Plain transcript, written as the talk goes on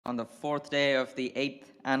On the fourth day of the 8th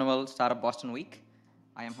annual Startup Boston Week.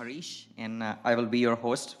 I am Harish, and I will be your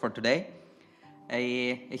host for today.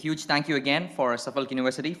 A huge thank you again for Suffolk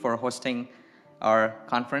University for hosting our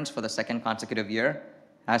conference for the second consecutive year.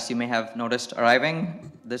 As you may have noticed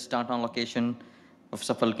arriving, this downtown location of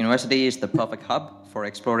Suffolk University is the perfect hub for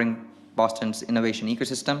exploring Boston's innovation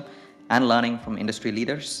ecosystem and learning from industry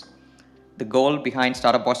leaders. The goal behind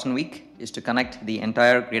Startup Boston Week is to connect the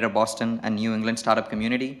entire Greater Boston and New England startup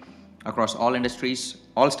community across all industries,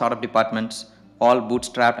 all startup departments, all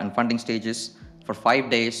bootstrap and funding stages for 5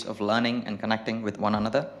 days of learning and connecting with one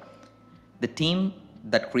another. The team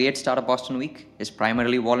that creates Startup Boston Week is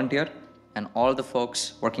primarily volunteer, and all the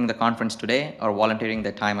folks working the conference today are volunteering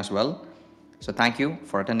their time as well. So thank you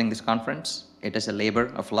for attending this conference. It is a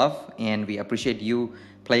labor of love, and we appreciate you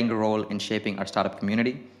playing a role in shaping our startup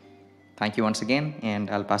community. Thank you once again,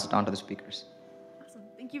 and I'll pass it on to the speakers. Awesome.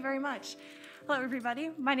 Thank you very much. Hello,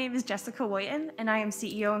 everybody. My name is Jessica Woyton, and I am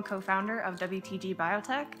CEO and co-founder of WTG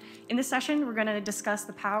Biotech. In this session, we're going to discuss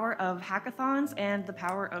the power of hackathons and the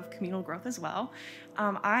power of communal growth as well.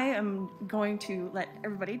 I am going to let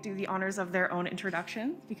everybody do the honors of their own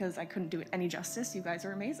introduction because I couldn't do it any justice. You guys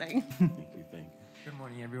are amazing. Thank you. Good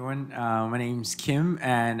morning, everyone. My name's Kim,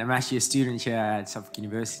 and I'm actually a student here at Suffolk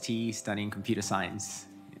University studying computer science.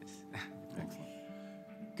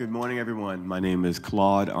 Good morning, everyone. My name is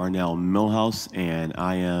Claude Arnell Millhouse, and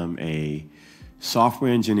I am a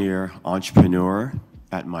software engineer, entrepreneur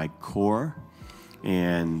at my core.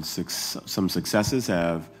 And some successes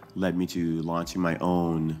have led me to launching my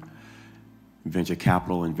own venture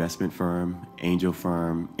capital investment firm, angel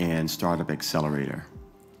firm, and startup accelerator.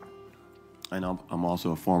 And I'm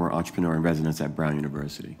also a former entrepreneur in residence at Brown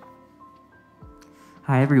University.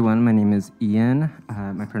 Hi, everyone. My name is Ian.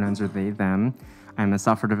 My pronouns are they, them. I'm a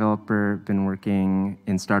software developer, been working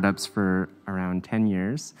in startups for around 10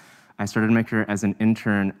 years. I started my career as an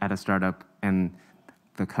intern at a startup, and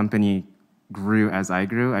the company grew as I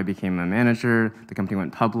grew. I became a manager, the company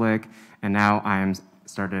went public, and now I'm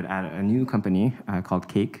started at a new company called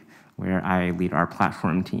Cake, where I lead our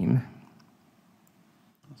platform team.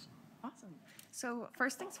 Awesome. So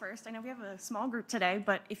first things first, I know we have a small group today,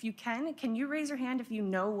 but if you can you raise your hand if you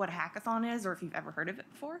know what a hackathon is or if you've ever heard of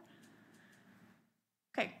it before?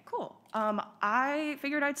 Okay, cool. I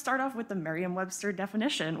figured I'd start off with the Merriam-Webster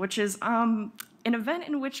definition, which is an event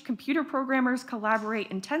in which computer programmers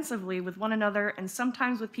collaborate intensively with one another and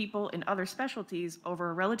sometimes with people in other specialties over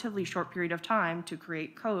a relatively short period of time to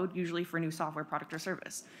create code, usually for a new software product or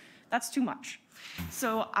service. That's too much.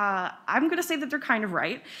 So I'm going to say that they're kind of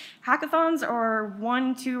right. Hackathons are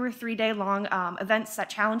 1, 2, or 3 day long events that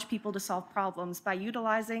challenge people to solve problems by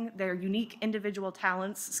utilizing their unique individual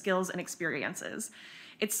talents, skills, and experiences.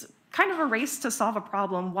 It's kind of a race to solve a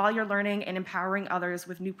problem while you're learning and empowering others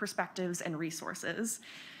with new perspectives and resources.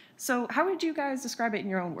 So how would you guys describe it in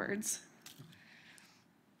your own words?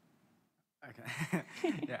 Okay.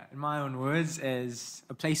 Yeah, in my own words, is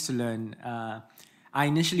a place to learn. I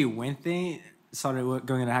initially went there, started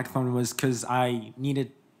going to hackathon was because I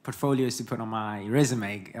needed portfolios to put on my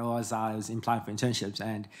resume as I was applying for internships.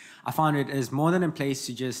 And I found it as more than a place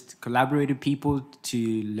to just collaborate with people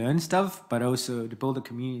to learn stuff, but also to build a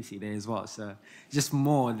community there as well. So just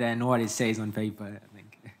more than what it says on paper, I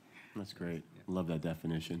think. That's great. Love that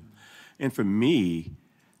definition. And for me,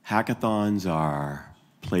 hackathons are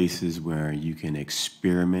places where you can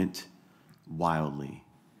experiment wildly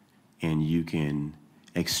and you can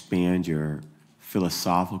expand your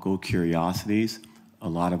philosophical curiosities, a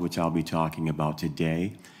lot of which I'll be talking about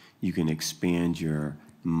today. You can expand your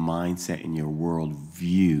mindset and your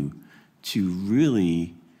worldview to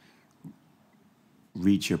really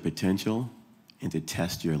reach your potential and to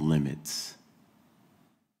test your limits.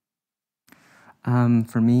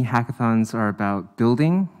 For me, hackathons are about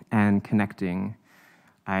building and connecting.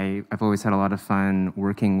 I've always had a lot of fun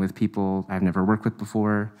working with people I've never worked with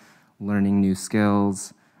before, learning new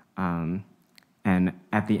skills, and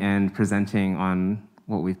at the end, presenting on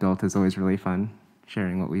what we've built is always really fun,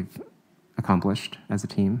 sharing what we've accomplished as a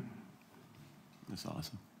team. That's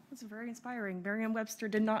awesome. That's very inspiring. Merriam-Webster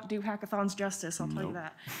did not do hackathons justice, I'll tell you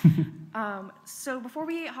that. So before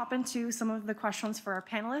we hop into some of the questions for our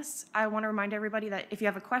panelists, I want to remind everybody that if you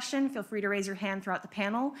have a question, feel free to raise your hand throughout the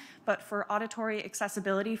panel. But for auditory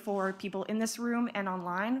accessibility for people in this room and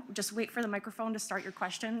online, just wait for the microphone to start your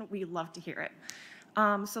question. We'd love to hear it.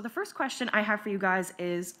 So the first question I have for you guys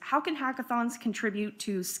is, how can hackathons contribute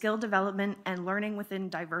to skill development and learning within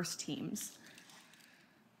diverse teams?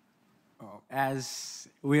 As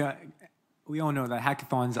we all know that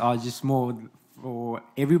hackathons are just more for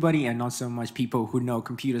everybody and not so much people who know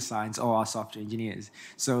computer science or are software engineers.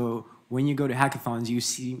 So when you go to hackathons, you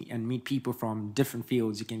see and meet people from different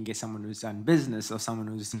fields. You can get someone who's done business or someone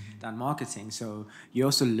who's done marketing. So you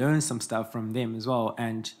also learn some stuff from them as well.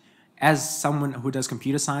 And as someone who does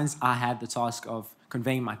computer science, I had the task of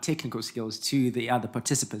conveying my technical skills to the other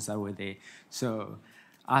participants that were there. So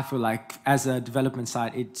I feel like as a development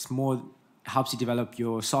side, it's more helps you develop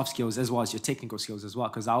your soft skills as well as your technical skills as well.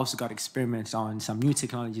 Because I also got experiments on some new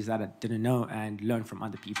technologies that I didn't know and learn from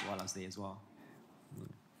other people while I was there as well.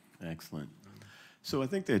 Excellent. So I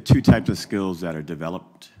think there are two types of skills that are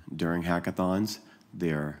developed during hackathons.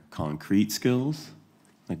 They're concrete skills,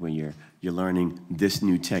 like when you're learning this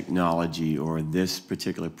new technology or this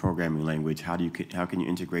particular programming language. How can you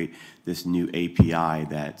integrate this new API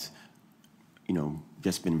that's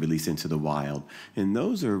just been released into the wild? And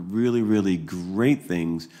those are really, really great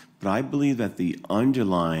things, but I believe that the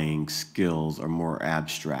underlying skills are more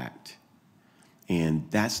abstract. And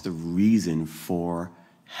that's the reason for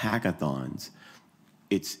hackathons.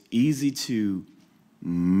 It's easy to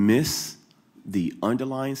miss the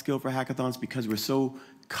underlying skill for hackathons because we're so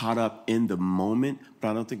caught up in the moment, but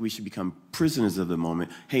I don't think we should become prisoners of the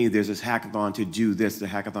moment. Hey, there's this hackathon to do this, the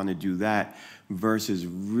hackathon to do that, versus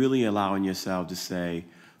really allowing yourself to say,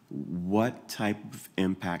 what type of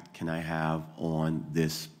impact can I have on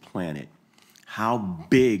this planet? How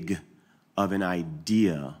big of an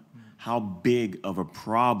idea, how big of a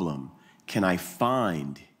problem can I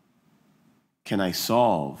find? Can I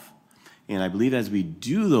solve? And I believe as we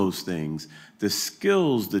do those things, the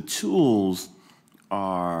skills, the tools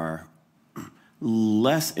are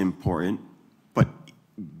less important, but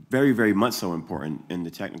very, very much so important in the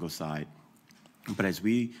technical side. But as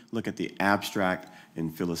we look at the abstract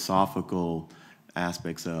and philosophical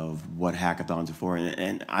aspects of what hackathons are for,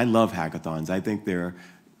 and I love hackathons. I think they're,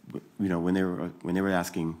 when they were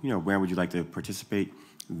asking, where would you like to participate,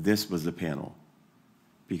 this was the panel.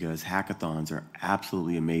 Because hackathons are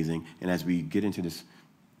absolutely amazing. And as we get into this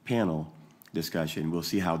panel discussion, we'll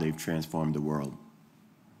see how they've transformed the world.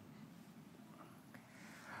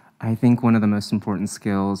 I think one of the most important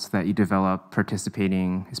skills that you develop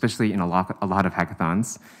participating, especially in a lot of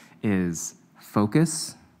hackathons, is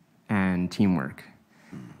focus and teamwork.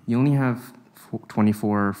 You only have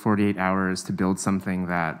 24, 48 hours to build something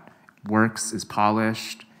that works, is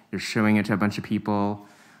polished, you're showing it to a bunch of people,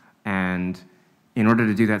 and in order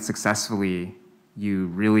to do that successfully, you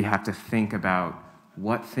really have to think about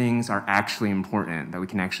what things are actually important that we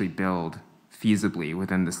can actually build feasibly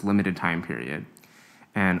within this limited time period.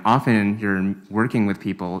 And often you're working with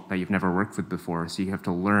people that you've never worked with before, so you have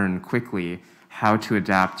to learn quickly how to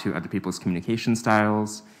adapt to other people's communication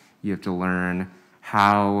styles. You have to learn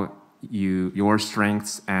how your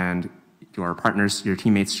strengths and your partners, your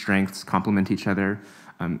teammates' strengths complement each other.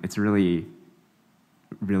 It's really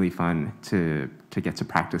fun to get to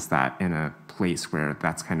practice that in a place where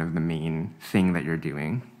that's kind of the main thing that you're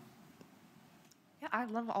doing. Yeah, I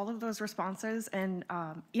love all of those responses. And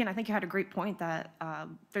Ian, I think you had a great point that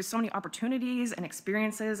there's so many opportunities and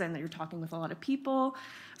experiences and that you're talking with a lot of people.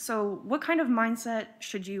 So what kind of mindset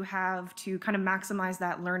should you have to kind of maximize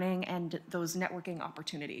that learning and those networking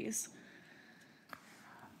opportunities?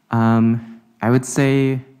 I would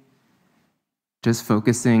say just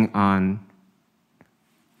focusing on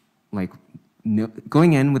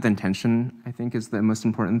going in with intention, I think, is the most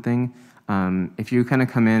important thing. If you kind of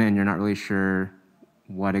come in and you're not really sure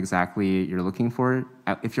what exactly you're looking for,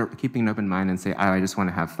 if you're keeping an open mind and say, I just want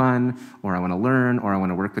to have fun, or I want to learn, or I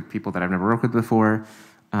want to work with people that I've never worked with before,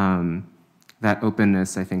 that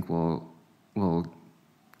openness, I think, will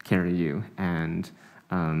carry you. And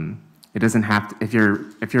it doesn't have to,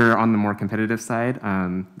 if you're on the more competitive side,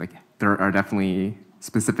 there are definitely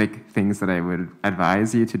specific things that I would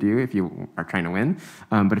advise you to do if you are trying to win.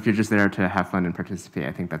 But if you're just there to have fun and participate,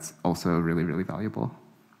 I think that's also really, really valuable.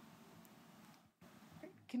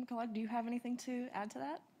 Kim Collette, do you have anything to add to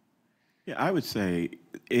that? Yeah, I would say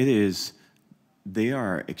they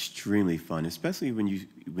are extremely fun, especially when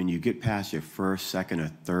you get past your first, second, or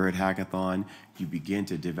third hackathon. You begin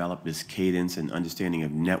to develop this cadence and understanding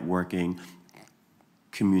of networking,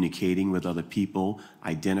 communicating with other people,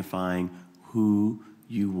 identifying who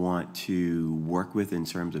you want to work with in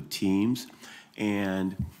terms of teams.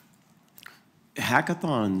 And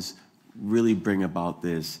hackathons really bring about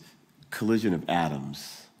this collision of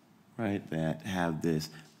atoms, right, that have this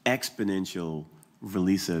exponential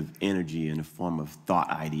release of energy in the form of thought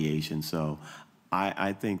ideation. So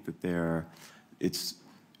I think that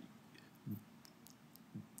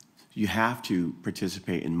you have to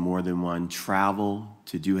participate in more than one, travel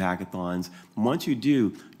to do hackathons. Once you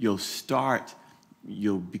do, you'll start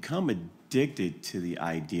you'll become addicted to the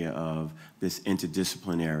idea of this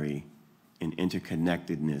interdisciplinary and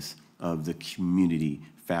interconnectedness of the community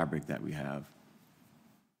fabric that we have.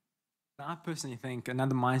 I personally think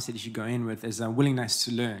another mindset you should go in with is a willingness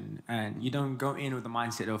to learn. And you don't go in with the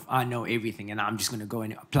mindset of, I know everything and I'm just going to go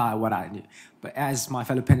and apply what I do. But as my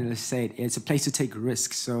fellow panelists said, it's a place to take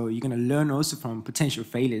risks. So you're going to learn also from potential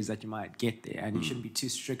failures that you might get there. And you shouldn't be too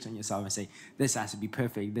strict on yourself and say, this has to be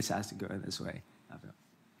perfect, this has to go this way.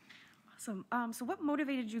 Awesome. So what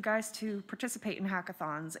motivated you guys to participate in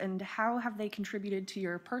hackathons, and how have they contributed to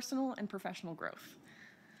your personal and professional growth?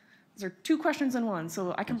 Those are two questions in one,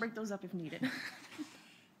 so I can break those up if needed.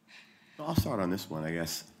 I'll start on this one, I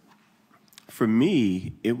guess. For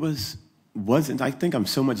me, it wasn't, I think I'm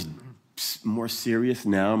so much more serious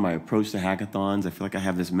now in my approach to hackathons. I feel like I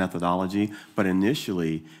have this methodology, but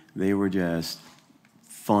initially they were just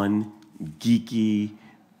fun, geeky,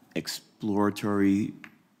 exploratory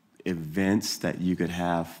events that you could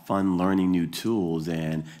have fun learning new tools,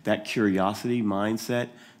 and that curiosity mindset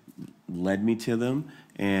led me to them.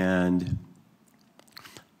 And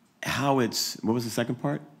what was the second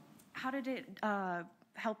part? How did it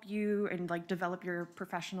help you and like develop your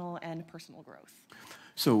professional and personal growth?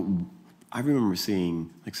 So I remember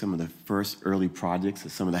seeing like some of the first early projects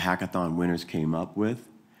that some of the hackathon winners came up with,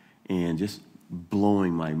 and just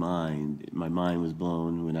blowing my mind. My mind was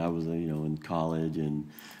blown when I was, in college, and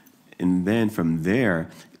then from there,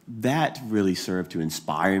 that really served to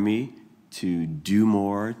inspire me to do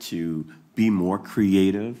more, to be more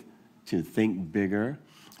creative, to think bigger,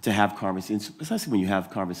 to have conversations, especially when you have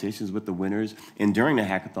conversations with the winners. And during the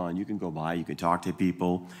hackathon, you can go by, you can talk to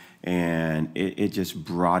people, and it just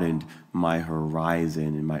broadened my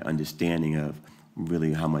horizon and my understanding of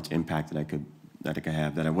really how much impact that I could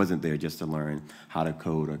have, that I wasn't there just to learn how to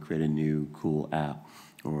code or create a new cool app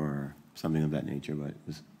or something of that nature, but it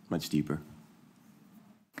was much deeper.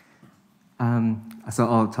 So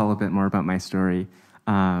I'll tell a bit more about my story.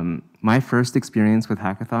 My first experience with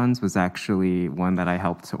hackathons was actually one that I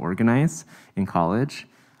helped to organize in college.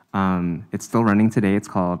 It's still running today. It's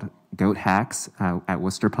called Goat Hacks at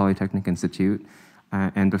Worcester Polytechnic Institute.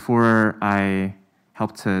 And before I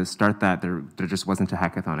helped to start that, there just wasn't a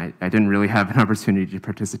hackathon. I didn't really have an opportunity to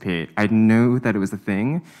participate. I knew that it was a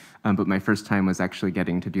thing, but my first time was actually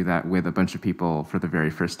getting to do that with a bunch of people for the very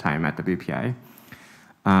first time at WPI.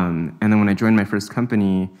 And then when I joined my first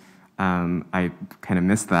company, I kind of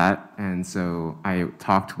missed that, and so I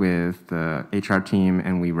talked with the HR team,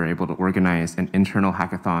 and we were able to organize an internal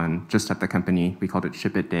hackathon just at the company. We called it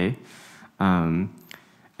Ship It Day. And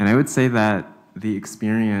I would say that the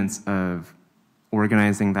experience of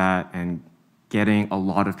organizing that and getting a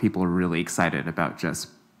lot of people really excited about just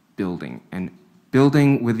building, and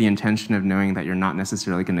building with the intention of knowing that you're not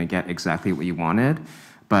necessarily going to get exactly what you wanted,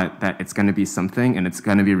 but that it's going to be something and it's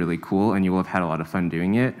going to be really cool and you will have had a lot of fun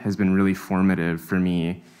doing it, has been really formative for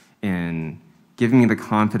me in giving me the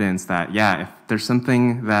confidence that, yeah, if there's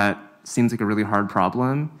something that seems like a really hard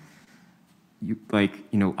problem,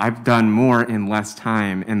 I've done more in less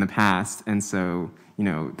time in the past, and so,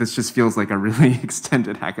 this just feels like a really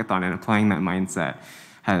extended hackathon, and applying that mindset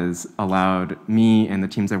has allowed me and the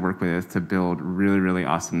teams I work with to build really, really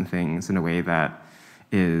awesome things in a way that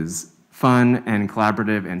is fun and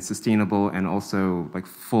collaborative and sustainable and also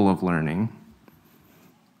full of learning.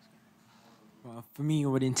 Well, for me,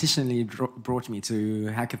 what intentionally brought me to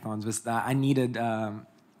hackathons was that I needed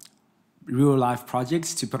real life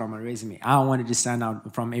projects to put on my resume. I wanted to stand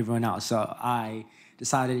out from everyone else. So I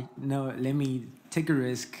decided, no, let me take a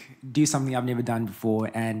risk, do something I've never done before,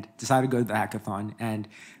 and decided to go to the hackathon. And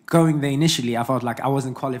going there initially, I felt like I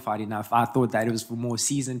wasn't qualified enough. I thought that it was for more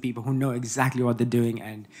seasoned people who know exactly what they're doing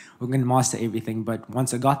and we're going to master everything. But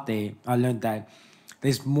once I got there, I learned that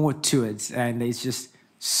there's more to it, and there's just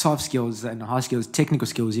soft skills and hard skills, technical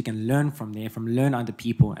skills you can learn from there, learn other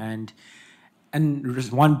people. And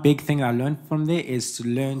just one big thing I learned from there is to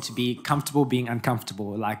learn to be comfortable being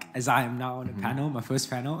uncomfortable. Like as I am now on a panel, my first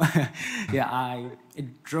panel,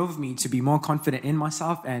 it drove me to be more confident in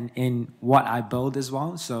myself and in what I build as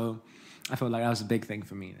well. So I felt like that was a big thing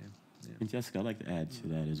for me. Yeah. And Jessica, I'd like to add to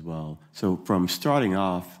that as well. So from starting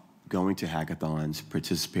off, going to hackathons,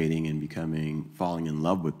 participating and falling in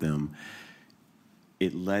love with them,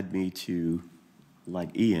 it led me to,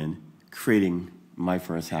 like Ian, creating my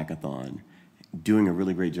first hackathon, doing a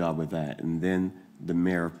really great job with that. And then the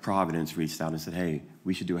mayor of Providence reached out and said, hey,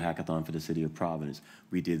 we should do a hackathon for the city of Providence.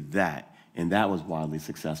 We did that, and that was wildly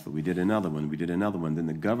successful. We did another one, Then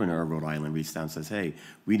the governor of Rhode Island reached out and says, hey,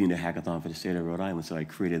 we need a hackathon for the state of Rhode Island, so I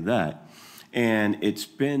created that. And it's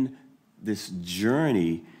been this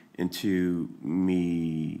journey into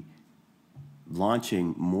me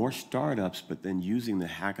launching more startups, but then using the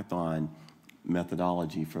hackathon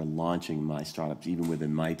methodology for launching my startups, even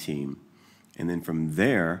within my team. And then from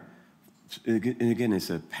there, and again, it's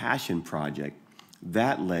a passion project,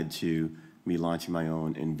 that led to me launching my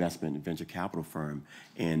own investment and venture capital firm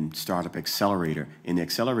and startup accelerator. And the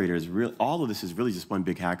accelerator is real, all of this is really just one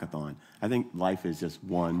big hackathon. I think life is just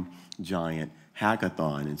one giant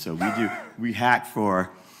hackathon. And so we hack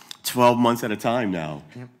for 12 months at a time now.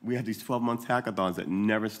 Yep. We have these 12-month hackathons that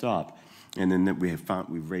never stop. And then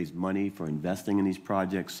we've raised money for investing in these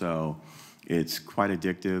projects. So it's quite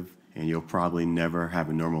addictive, and you'll probably never have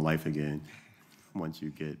a normal life again once you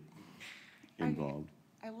get involved.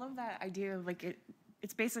 I love that idea of like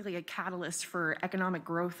it's basically a catalyst for economic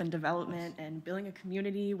growth and development and building a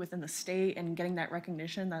community within the state and getting that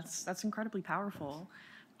recognition. That's incredibly powerful.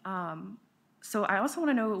 So I also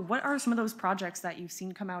want to know, what are some of those projects that you've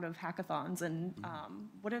seen come out of hackathons, and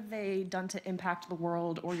what have they done to impact the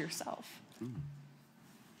world or yourself?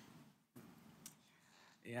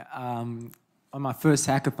 Yeah, on my first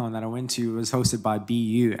hackathon that I went to, was hosted by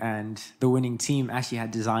BU, and the winning team actually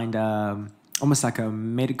had designed almost like a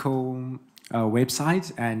medical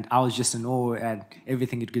website, and I was just in awe at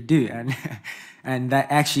everything it could do. And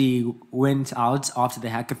that actually went out after the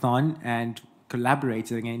hackathon and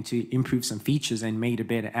collaborated again to improve some features and made it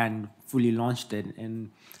better, and fully launched it in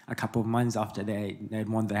a couple of months after they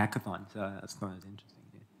won the hackathon. So that's quite interesting.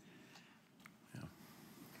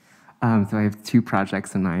 So I have two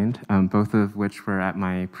projects in mind, both of which were at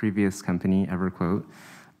my previous company, EverQuote.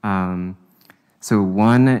 So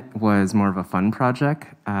one was more of a fun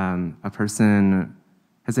project. Has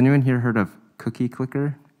anyone here heard of Cookie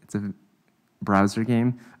Clicker? It's a browser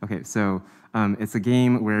game. Okay, so it's a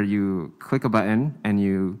game where you click a button and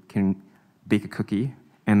you can bake a cookie,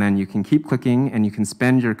 and then you can keep clicking and you can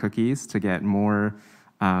spend your cookies to get more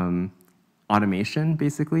automation,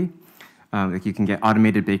 basically. Like you can get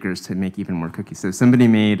automated bakers to make even more cookies. So somebody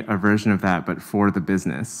made a version of that, but for the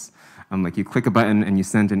business. Like you click a button and you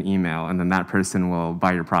send an email, and then that person will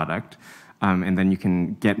buy your product. And then you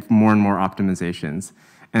can get more and more optimizations.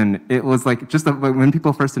 And it was like, when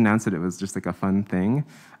people first announced it, it was just like a fun thing.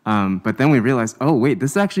 But then we realized, oh wait,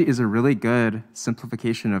 this actually is a really good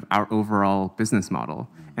simplification of our overall business model.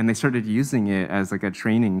 And they started using it as like a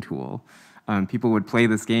training tool. People would play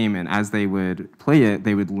this game, and as they would play it,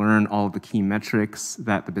 they would learn all the key metrics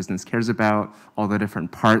that the business cares about, all the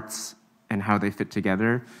different parts and how they fit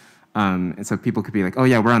together. And so people could be like, oh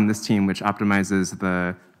yeah, we're on this team which optimizes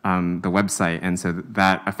the website, and so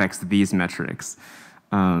that affects these metrics.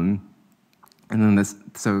 And then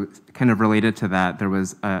so kind of related to that, there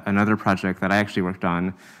was another project that I actually worked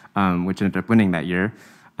on, which ended up winning that year.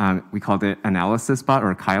 We called it Analysis Bot,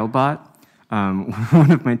 or Kyle Bot.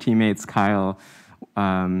 One of my teammates, Kyle,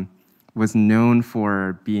 was known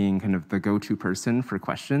for being kind of the go-to person for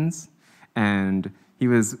questions. And he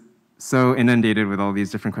was so inundated with all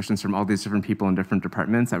these different questions from all these different people in different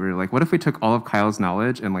departments that we were like, what if we took all of Kyle's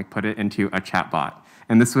knowledge and like put it into a chatbot?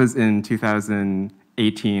 And this was in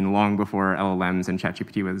 2018, long before LLMs and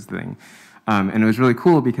ChatGPT was the thing. And it was really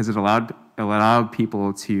cool because it allowed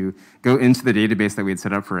people to go into the database that we had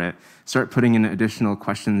set up for it, start putting in additional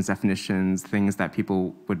questions, definitions, things that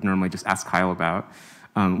people would normally just ask Kyle about.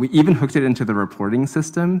 We even hooked it into the reporting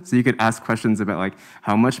system, so you could ask questions about like,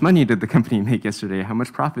 how much money did the company make yesterday? How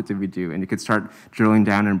much profit did we do? And you could start drilling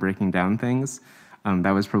down and breaking down things.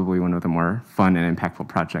 That was probably one of the more fun and impactful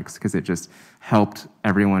projects, because it just helped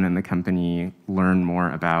everyone in the company learn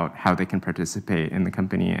more about how they can participate in the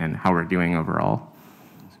company and how we're doing overall.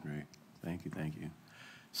 That's great. Thank you, thank you.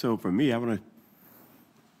 So for me, I want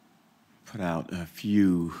to put out a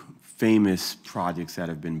few famous projects that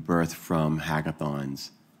have been birthed from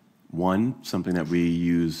hackathons. One, something that we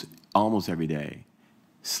use almost every day,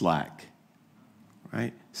 Slack,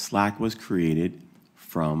 right? Slack was created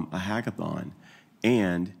from a hackathon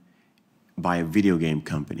and by a video game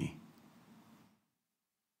company,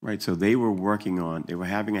 right? So they were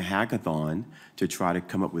having a hackathon to try to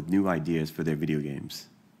come up with new ideas for their video games.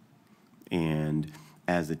 And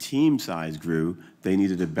as the team size grew, they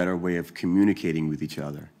needed a better way of communicating with each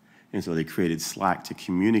other. And so they created Slack to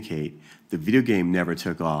communicate. The video game never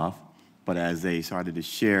took off, but as they started to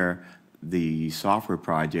share the software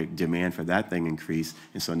project, demand for that thing increased,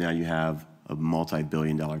 and so now you have a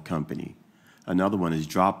multi-billion-dollar company. Another one is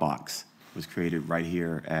Dropbox. It was created right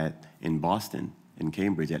here in Boston, in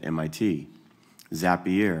Cambridge, at MIT.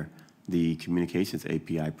 Zapier, the communications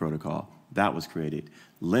API protocol, that was created.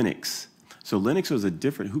 Linux. So Linux was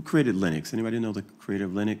who created Linux? Anybody know the creator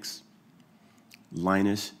of Linux?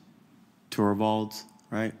 Linus Torvalds,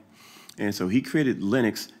 right? And so he created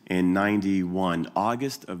Linux in 91,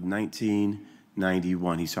 August of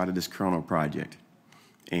 1991. He started this kernel project.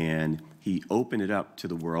 And he opened it up to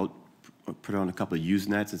the world, put on a couple of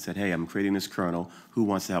Usenets and said, hey, I'm creating this kernel. Who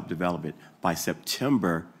wants to help develop it? By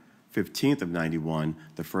September 15th of 91,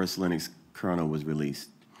 the first Linux kernel was released.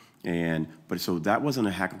 But so that wasn't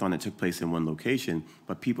a hackathon that took place in one location,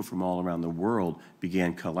 but people from all around the world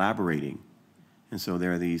began collaborating. And so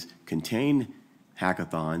there are these contained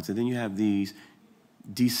hackathons, and then you have these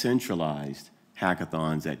decentralized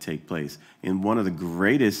hackathons that take place. And one of the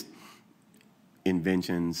greatest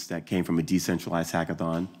inventions that came from a decentralized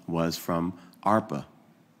hackathon was from ARPA.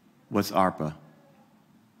 What's ARPA?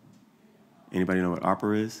 Anybody know what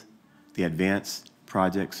ARPA is? The Advanced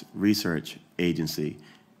Projects Research Agency.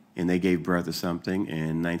 And they gave birth to something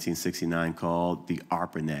in 1969 called the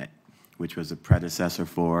ARPANET, which was a predecessor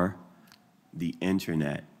for the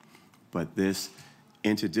internet. But this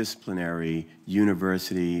interdisciplinary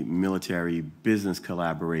university, military, business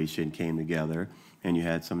collaboration came together, and you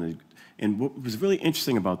had some of the. And what was really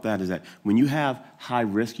interesting about that is that when you have high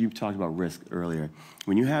risk, you talked about risk earlier,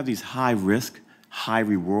 when you have these high risk, high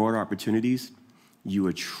reward opportunities, you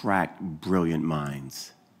attract brilliant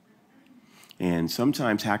minds. And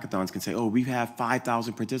sometimes hackathons can say, oh, we have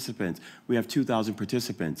 5,000 participants, we have 2,000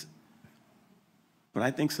 participants. But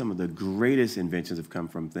I think some of the greatest inventions have come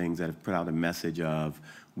from things that have put out a message of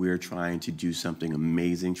we're trying to do something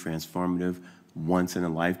amazing, transformative, once in a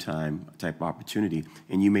lifetime type opportunity.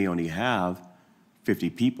 And you may only have 50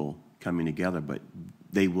 people coming together, but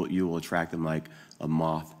you will attract them like a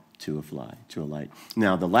moth to a light.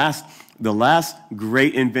 Now, the last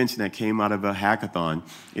great invention that came out of a hackathon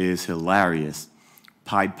is hilarious.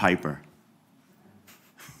 Pied Piper.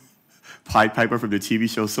 Pied Piper from the TV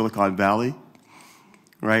show Silicon Valley,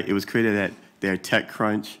 right? It was created at their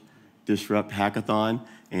TechCrunch Disrupt Hackathon,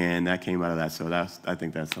 and that came out of that. So I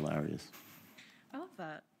think that's hilarious. I love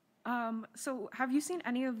that. So have you seen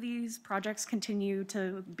any of these projects continue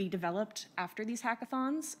to be developed after these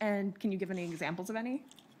hackathons? And can you give any examples of any?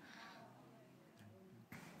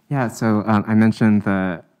 Yeah, so I mentioned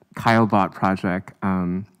the KyleBot project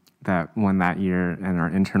that won that year in our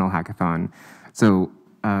internal hackathon. So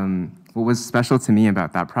what was special to me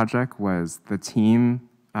about that project was the team,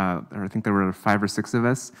 or I think there were 5 or 6 of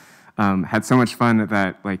us, had so much fun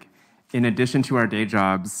that, like, in addition to our day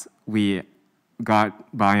jobs, we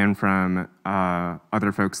got buy-in from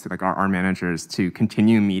other folks, like our managers, to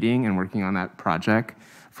continue meeting and working on that project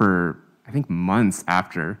for, I think, months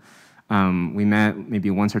after. We met maybe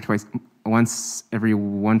once every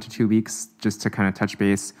 1 to 2 weeks, just to kind of touch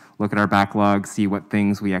base, look at our backlog, see what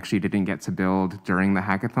things we actually didn't get to build during the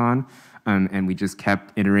hackathon. And we just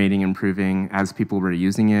kept iterating, improving as people were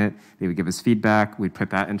using it. They would give us feedback. We'd put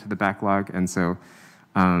that into the backlog. And so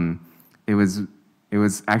it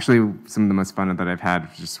was actually some of the most fun that I've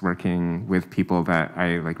had, just working with people that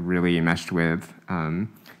I really meshed with,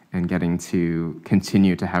 and getting to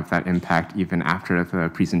continue to have that impact even after the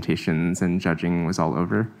presentations and judging was all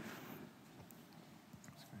over.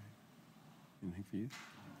 That's great. Anything for you?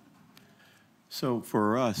 So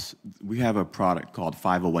for us, we have a product called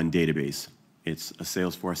 501 Database. It's a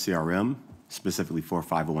Salesforce CRM, specifically for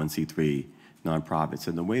 501c3 nonprofits.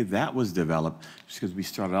 And the way that was developed is because we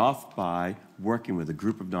started off by working with a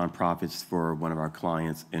group of nonprofits for one of our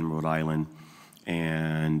clients in Rhode Island,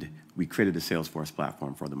 and we created a Salesforce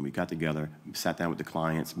platform for them. We got together, sat down with the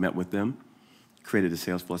clients, met with them, created a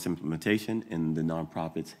Salesforce implementation, and the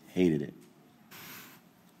nonprofits hated it.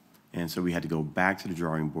 And so we had to go back to the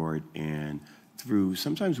drawing board, and through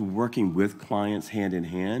sometimes working with clients hand in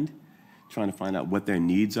hand, trying to find out what their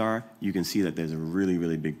needs are, you can see that there's a really,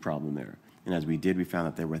 really big problem there. And as we did, we found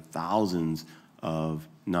that there were thousands of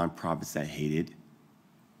nonprofits that hated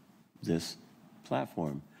this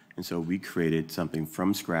platform. And so we created something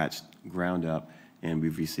from scratch, ground up, and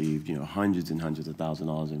we've received hundreds and hundreds of thousands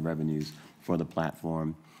of dollars in revenues for the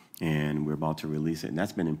platform, and we're about to release it. And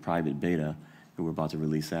that's been in private beta, and we're about to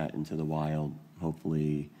release that into the wild,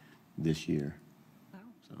 hopefully this year. Wow.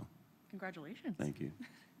 So, Congratulations. thank you.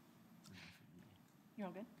 You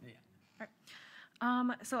all good? Yeah. All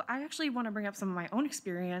right. So I actually want to bring up some of my own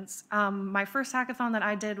experience. My first hackathon that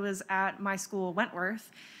I did was at my school,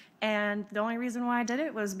 Wentworth. And the only reason why I did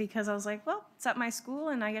it was because I was like, well, it's at my school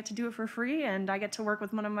and I get to do it for free and I get to work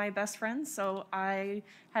with one of my best friends. So I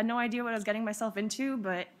had no idea what I was getting myself into,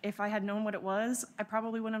 but if I had known what it was, I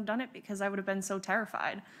probably wouldn't have done it because I would have been so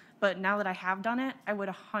terrified. But now that I have done it, I would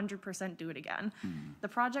 100% do it again. The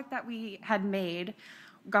project that we had made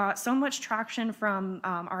got so much traction from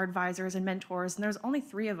our advisors and mentors, and there's only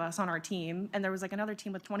 3 of us on our team, and there was another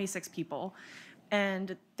team with 26 people.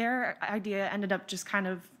 And their idea ended up just kind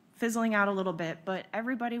of fizzling out a little bit, but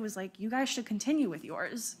everybody was like, you guys should continue with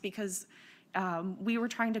yours, because we were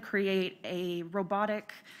trying to create a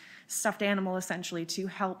robotic stuffed animal essentially to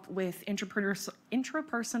help with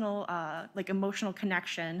intrapersonal like emotional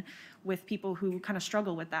connection with people who kind of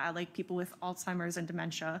struggle with that, like people with Alzheimer's and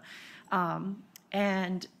dementia.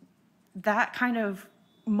 And that kind of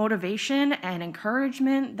motivation and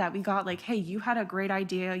encouragement that we got, like, hey, you had a great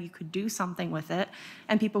idea, you could do something with it,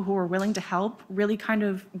 and people who were willing to help really kind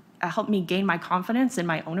of helped me gain my confidence in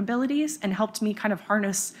my own abilities and helped me kind of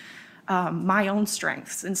harness my own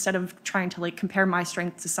strengths instead of trying to like compare my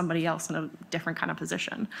strengths to somebody else in a different kind of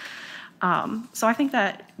position. So I think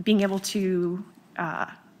that being able to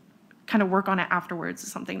kind of work on it afterwards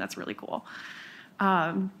is something that's really cool.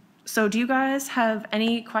 So do you guys have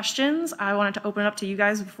any questions? I wanted to open it up to you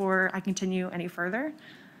guys before I continue any further.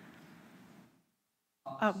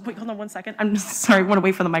 Wait, hold on one second. I'm sorry, I want to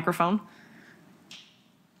wait for the microphone.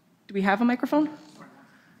 Do we have a microphone?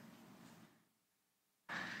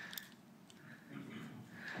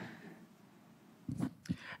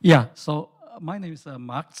 Yeah, so my name is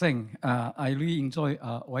Mark Zheng. I really enjoy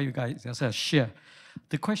what you guys just share.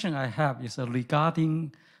 The question I have is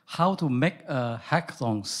regarding how to make a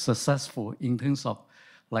hackathon successful in terms of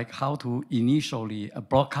like how to initially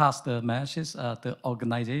broadcast the message, the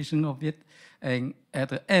organization of it, and at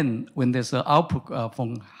the end, when there's an output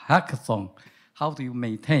from hackathon, how do you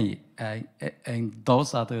maintain it? And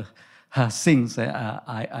those are the things that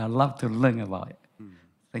I love to learn about it.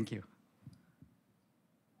 Thank you.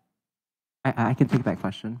 I can take that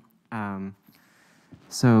question.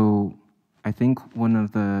 So I think one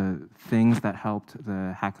of the things that helped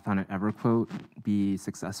the hackathon at EverQuote be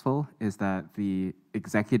successful is that the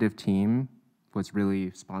executive team was really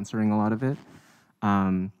sponsoring a lot of it.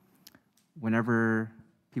 Whenever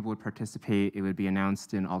people would participate, it would be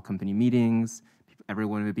announced in all company meetings.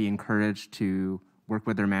 Everyone would be encouraged to work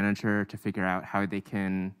with their manager to figure out how they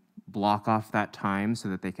can block off that time so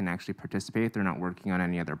that they can actually participate. They're not working on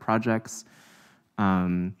any other projects.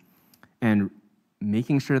 And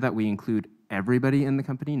making sure that we include everybody in the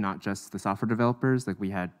company, not just the software developers. Like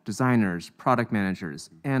we had designers, product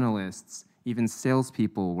managers, analysts, even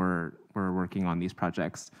salespeople were working on these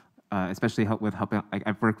projects, especially with helping. Like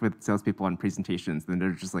I've worked with salespeople on presentations, and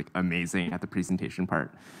they're just like amazing at the presentation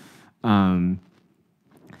part. And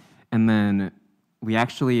then we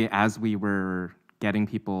actually, as we were getting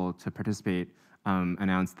people to participate,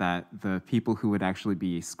 announced that the people who would actually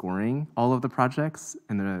be scoring all of the projects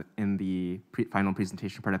in the final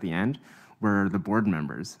presentation part at the end were the board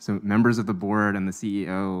members. So members of the board and the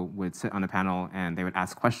CEO would sit on a panel and they would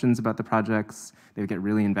ask questions about the projects. They would get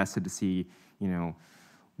really invested to see,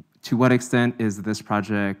 to what extent is this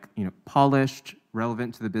project, polished,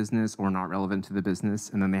 relevant to the business or not relevant to the business.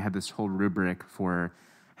 And then they had this whole rubric for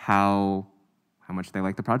how much they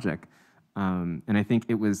like the project. And I think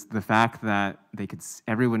it was the fact that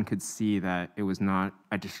everyone could see that it was not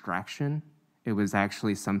a distraction. It was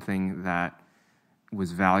actually something that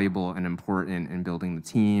was valuable and important in building the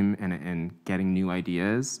team and getting new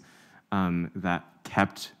ideas that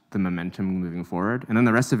kept the momentum moving forward. And then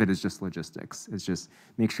the rest of it is just logistics. It's just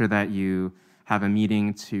make sure that you have a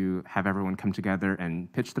meeting to have everyone come together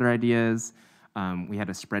and pitch their ideas. We had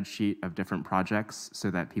a spreadsheet of different projects so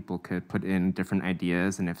that people could put in different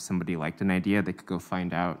ideas, and if somebody liked an idea, they could go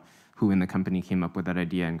find out who in the company came up with that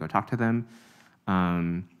idea and go talk to them.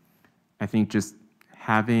 I think just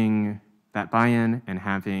having that buy-in and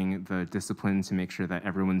having the discipline to make sure that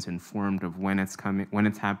everyone's informed of when it's coming, when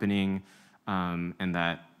it's happening, and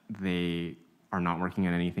that they are not working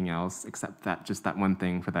on anything else except that just that one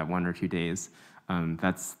thing for that 1 or 2 days.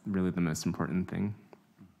 That's really the most important thing.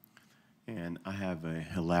 And I have a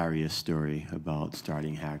hilarious story about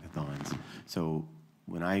starting hackathons. So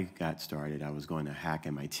when I got started, I was going to Hack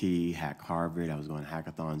MIT, Hack Harvard. I was going to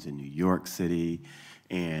hackathons in New York City.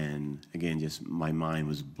 And again, just my mind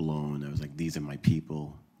was blown. I was like, these are my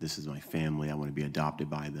people. This is my family. I want to be adopted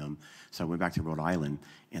by them. So I went back to Rhode Island,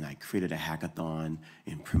 and I created a hackathon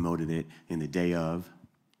and promoted it. In the day of,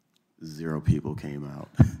 0 people came out.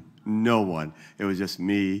 No one. It was just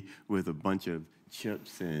me with a bunch of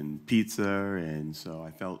chips and pizza, and so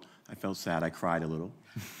I felt sad. I cried a little.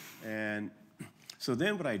 And so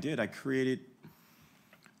then what I did, I created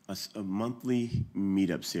a monthly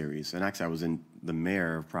meetup series. And actually, the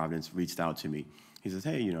mayor of Providence reached out to me. He says,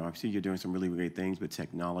 hey, I see you're doing some really great things with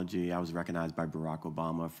technology. I was recognized by Barack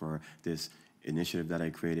Obama for this initiative that I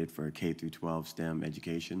created for K through 12 STEM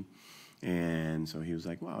education. And so he was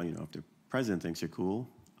like, well, if the president thinks you're cool,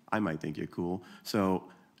 I might think you're cool. So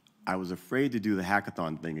I was afraid to do the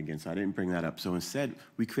hackathon thing again, so I didn't bring that up. So instead,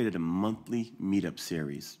 we created a monthly meetup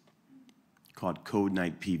series called Code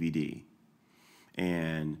Night PVD.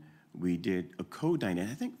 And we did a code night, and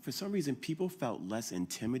I think for some reason people felt less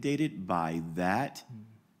intimidated by that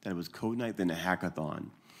it was code night than a hackathon.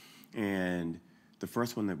 And the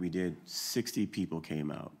first one that we did, 60 people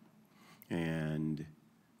came out. And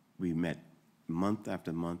we met month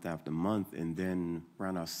after month after month, and then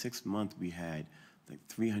around our 6th month, we had like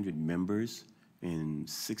 300 members and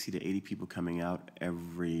 60 to 80 people coming out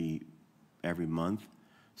every month.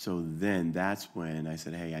 So then that's when I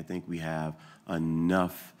said, hey, I think we have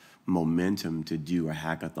enough momentum to do a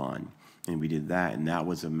hackathon. And we did that, and that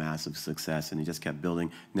was a massive success, and it just kept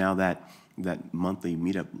building. Now that monthly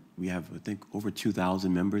meetup, we have, I think, over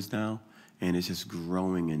 2,000 members now, and it's just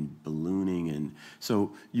growing and ballooning. And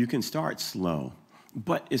so you can start slow,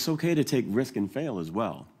 but it's okay to take risk and fail as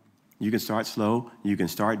well. You can start slow, you can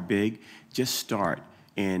start big, just start.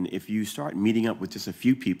 And if you start meeting up with just a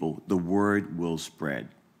few people, the word will spread.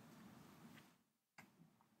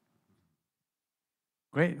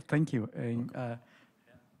 Great, thank you. And,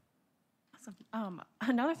 Awesome.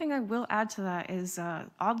 Another thing I will add to that is,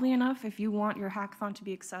 oddly enough, if you want your hackathon to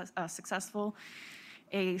be successful,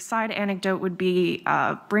 a side anecdote would be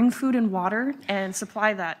bring food and water and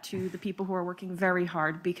supply that to the people who are working very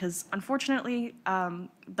hard, because unfortunately,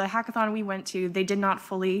 the hackathon we went to, they did not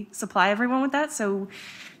fully supply everyone with that. So,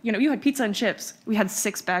 you know, you had pizza and chips. We had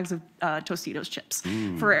 6 bags of Tostitos chips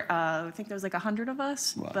for, I think there was like 100 of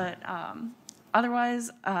us. Wow. But otherwise,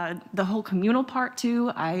 the whole communal part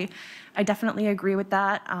too, I definitely agree with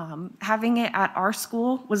that. Having it at our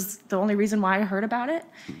school was the only reason why I heard about it.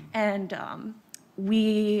 And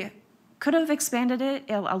we could have expanded it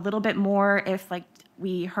a little bit more if like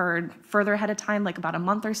we heard further ahead of time, like about a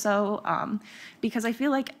month or so, because I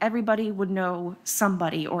feel like everybody would know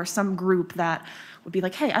somebody or some group that would be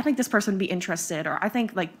like, hey, I think this person would be interested, or I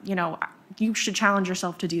think like, you know, you should challenge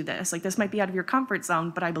yourself to do this. Like this might be out of your comfort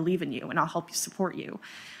zone, but I believe in you and I'll help you support you.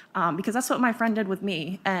 Because that's what my friend did with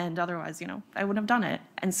me, and otherwise, you know, I wouldn't have done it.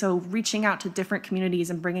 And so reaching out to different communities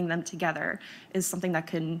and bringing them together is something that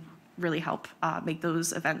can really help make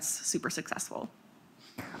those events super successful.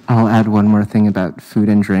 I'll add one more thing about food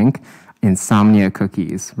and drink. Insomnia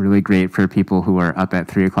cookies, really great for people who are up at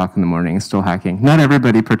 3 o'clock in the morning still hacking. Not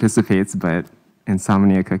everybody participates, but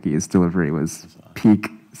insomnia cookies delivery was peak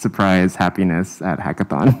surprise happiness at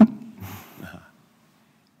Hackathon.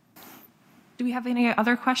 Do we have any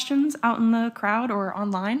other questions out in the crowd or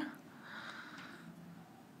online?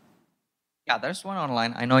 Yeah, there's one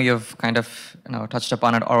online. I know you've kind of touched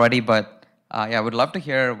upon it already, but yeah, I would love to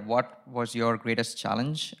hear what was your greatest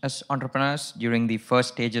challenge as entrepreneurs during the first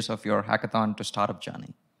stages of your hackathon to startup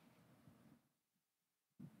journey?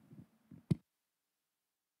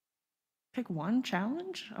 Pick one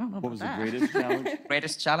challenge? I don't know What about was that. the greatest challenge?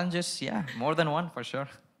 Greatest challenges? Yeah, more than one for sure.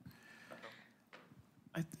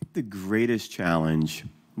 I think the greatest challenge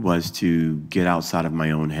was to get outside of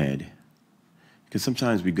my own head. Because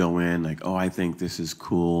sometimes we go in like, oh, I think this is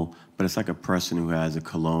cool, but it's like a person who has a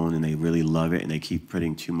cologne and they really love it and they keep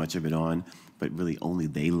putting too much of it on, but really only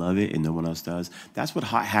they love it and no one else does. That's what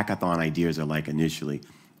hackathon ideas are like initially.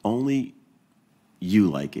 Only you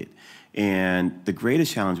like it. And the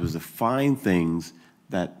greatest challenge was to find things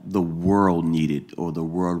that the world needed or the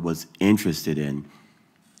world was interested in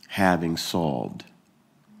having solved,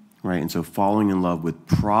 right? And so falling in love with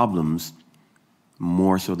problems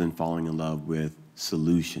more so than falling in love with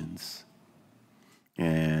solutions.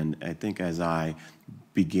 And I think as I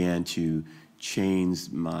began to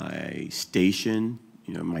change my station,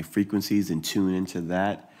 my frequencies and tune into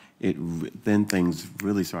that, then things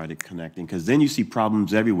really started connecting, because then you see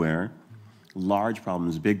problems everywhere, large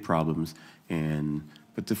problems, big problems,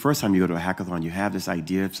 but the first time you go to a hackathon, you have this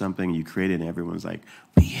idea of something, you create it, and everyone's like,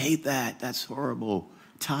 we hate that, that's horrible,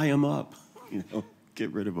 tie them up,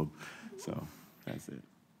 get rid of them. So that's it.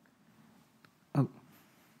 Oh.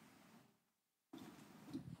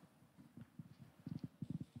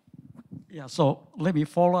 Yeah, so let me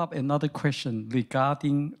follow up another question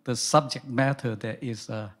regarding the subject matter that is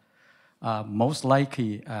most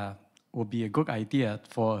likely would be a good idea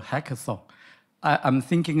for hackathon. I'm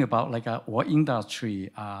thinking about like what industry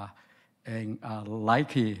and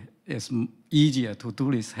likely is easier to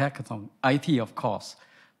do this hackathon. IT, of course,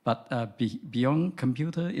 but beyond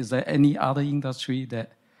computer, is there any other industry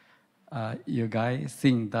that you guys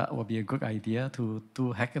think that would be a good idea to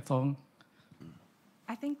do hackathon?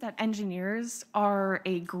 I think that engineers are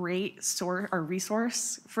a great source or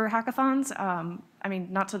resource for hackathons. I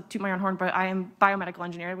mean, not to toot my own horn, but I am biomedical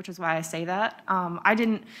engineer, which is why I say that. I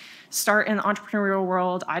didn't start in the entrepreneurial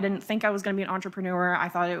world. I didn't think I was going to be an entrepreneur. I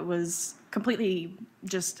thought it was completely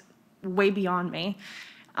just way beyond me.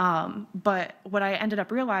 But what I ended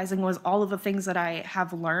up realizing was all of the things that I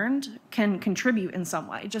have learned can contribute in some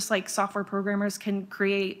way. Just like software programmers can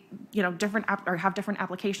create, different or have different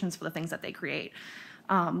applications for the things that they create.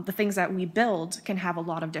 The things that we build can have a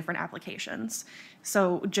lot of different applications.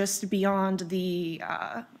 So just beyond the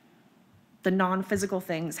non-physical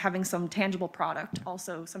things, having some tangible product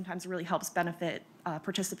also sometimes really helps benefit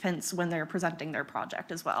participants when they're presenting their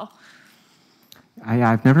project as well.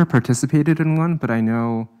 I've never participated in one, but I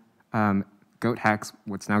know Goat Hacks,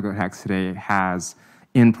 what's now Goat Hacks today, has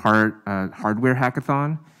in part a hardware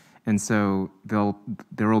hackathon. And so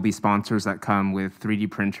there will be sponsors that come with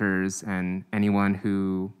 3D printers, and anyone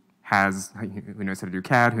who knows how to do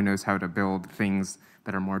CAD, who knows how to build things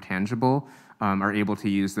that are more tangible, are able to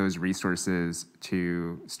use those resources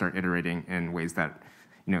to start iterating in ways that,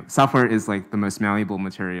 software is like the most malleable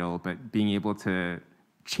material, but being able to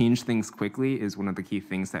change things quickly is one of the key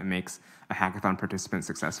things that makes a hackathon participant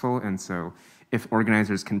successful. And so if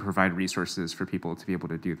organizers can provide resources for people to be able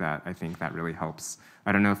to do that, I think that really helps.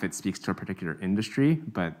 I don't know if it speaks to a particular industry,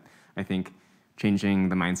 but I think changing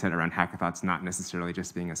the mindset around hackathons, not necessarily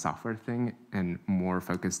just being a software thing and more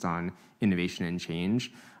focused on innovation and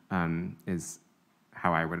change, is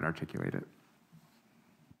how I would articulate it.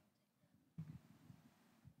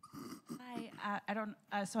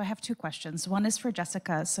 So I have two questions. One is for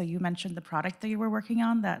Jessica. So you mentioned the product that you were working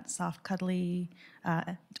on, that soft, cuddly.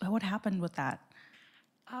 What happened with that?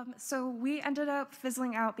 So we ended up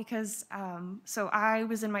fizzling out because, so I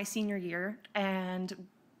was in my senior year, and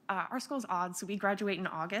our school's odd, so we graduate in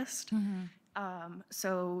August.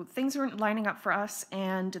 So things weren't lining up for us,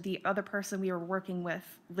 and the other person we were working with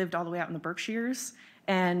lived all the way out in the Berkshires,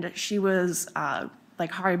 and she was like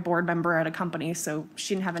high board member at a company, so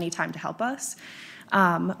she didn't have any time to help us.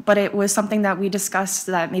 But it was something that we discussed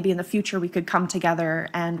that maybe in the future we could come together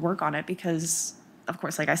and work on it because, of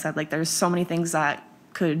course, like I said, like there's so many things that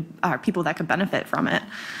people that could benefit from it.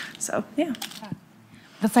 So, yeah.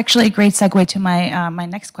 That's actually a great segue to my my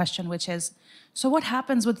next question, which is, so what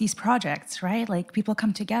happens with these projects, right? Like people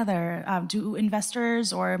come together. Do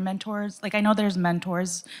investors or mentors, like I know there's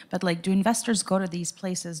mentors, but like do investors go to these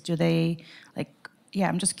places? Do they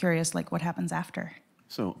I'm just curious, like what happens after?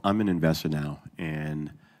 So I'm an investor now, and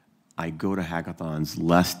I go to hackathons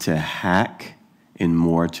less to hack and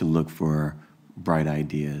more to look for bright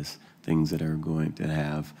ideas, things that are going to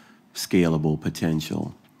have scalable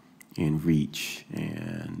potential and reach.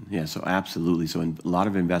 And yeah, so absolutely. So a lot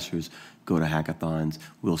of investors go to hackathons.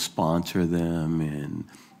 We'll sponsor them, and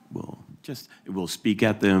we'll speak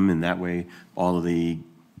at them, and that way all of the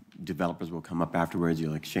developers will come up afterwards.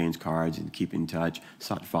 You'll exchange cards and keep in touch,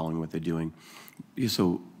 start following what they're doing.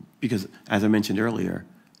 So, because as I mentioned earlier,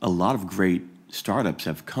 a lot of great startups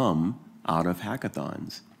have come out of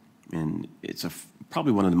hackathons, and it's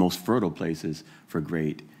probably one of the most fertile places for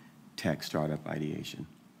great tech startup ideation.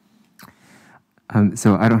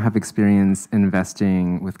 So I don't have experience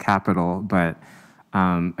investing with capital, but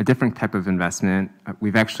a different type of investment.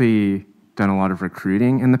 We've actually done a lot of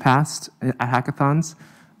recruiting in the past at hackathons.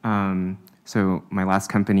 So my last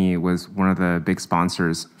company was one of the big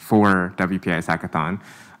sponsors for WPI's hackathon.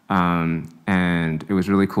 And it was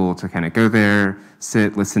really cool to kind of go there,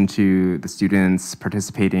 sit, listen to the students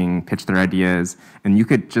participating, pitch their ideas, and you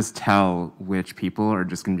could just tell which people are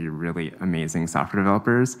just going to be really amazing software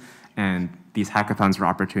developers. And these hackathons were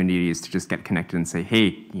opportunities to just get connected and say,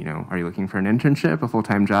 hey, are you looking for an internship, a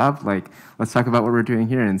full-time job? Like, let's talk about what we're doing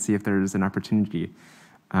here and see if there's an opportunity.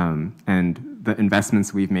 And the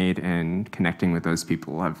investments we've made in connecting with those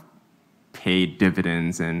people have paid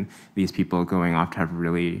dividends, and these people going off to have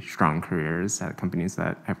really strong careers at companies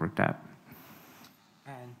that I've worked at.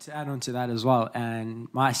 And to add on to that as well, and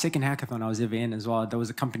my second hackathon I was ever in as well, there was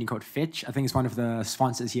a company called Fitch. I think it's one of the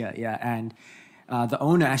sponsors here, yeah. And the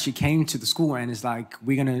owner actually came to the school and is like,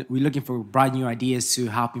 we're looking for bright new ideas to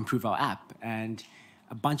help improve our app. And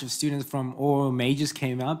a bunch of students from all majors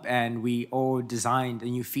came up, and we all designed a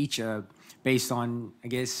new feature based on, I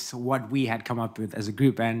guess, what we had come up with as a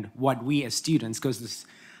group and what we as students, because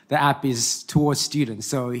the app is towards students.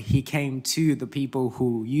 So he came to the people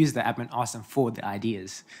who use the app and asked them for the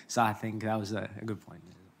ideas. So I think that was a good point.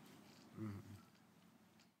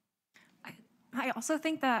 I also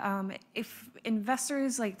think that if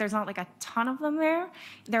investors, like there's not like a ton of them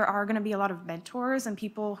there are going to be a lot of mentors and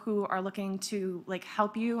people who are looking to like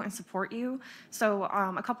help you and support you. So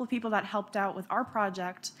a couple of people that helped out with our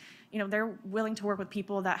project, you know, they're willing to work with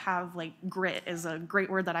people that have like grit is a great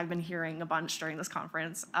word that I've been hearing a bunch during this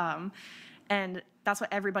conference. And that's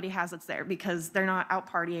what everybody has that's there because they're not out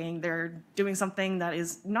partying. They're doing something that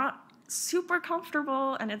is not super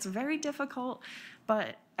comfortable and it's very difficult,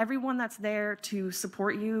 but everyone that's there to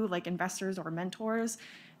support you, like investors or mentors,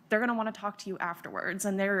 they're going to want to talk to you afterwards.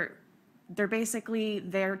 And they're basically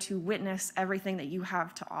there to witness everything that you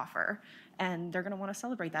have to offer. And they're going to want to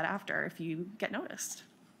celebrate that after if you get noticed.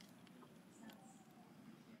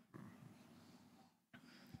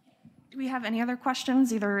 Do we have any other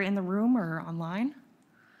questions, either in the room or online?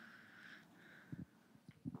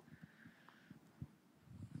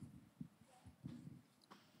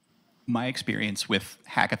 My experience with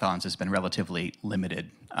hackathons has been relatively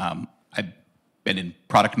limited. I've been in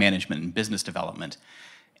product management and business development,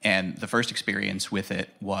 and the first experience with it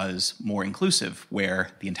was more inclusive, where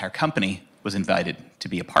the entire company was invited to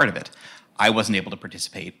be a part of it. I wasn't able to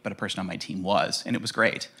participate, but a person on my team was, and it was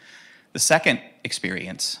great. The second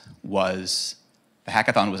experience was the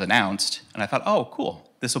hackathon was announced, and I thought, oh,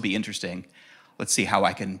 cool, this will be interesting. Let's see how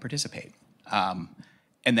I can participate. And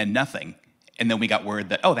then nothing. And then we got word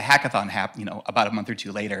that, oh, the hackathon happened, you know, about a month or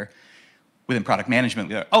two later within product management.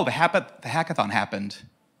 We were, oh, the hackathon happened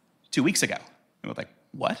 2 weeks ago. And we're like,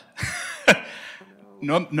 what?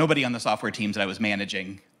 Nobody on the software teams that I was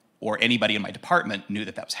managing or anybody in my department knew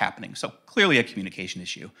that that was happening. So clearly a communication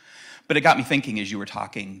issue. But it got me thinking as you were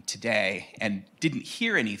talking today and didn't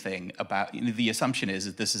hear anything about, you know, the assumption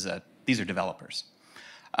is that these are developers.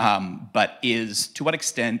 But to what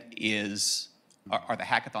extent are the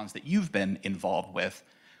hackathons that you've been involved with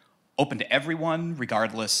open to everyone,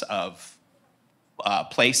 regardless of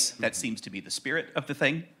place? That seems to be the spirit of the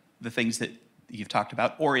things that you've talked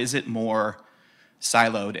about, or is it more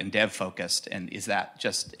siloed and dev focused? And is that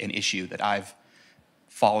just an issue that I've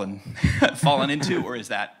fallen into, or is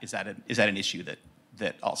that an issue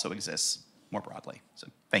that also exists more broadly? So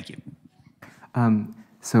thank you.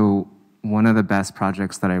 So one of the best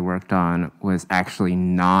projects that I worked on was actually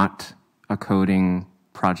not a coding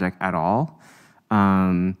project at all.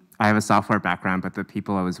 I have a software background, but the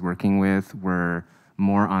people I was working with were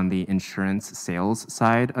more on the insurance sales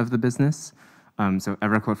side of the business. So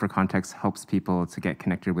EverQuote, for context, helps people to get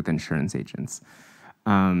connected with insurance agents.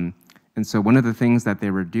 And so one of the things that they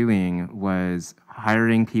were doing was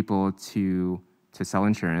hiring people to sell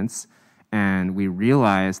insurance. And we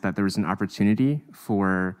realized that there was an opportunity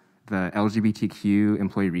for the LGBTQ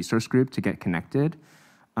employee resource group to get connected.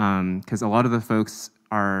 Because a lot of the folks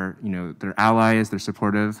are, you know, they're allies, they're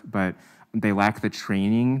supportive, but they lack the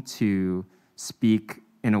training to speak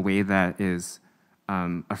in a way that is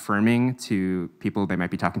affirming to people they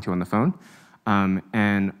might be talking to on the phone.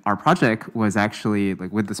 And our project was actually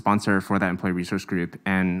like with the sponsor for that employee resource group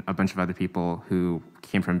and a bunch of other people who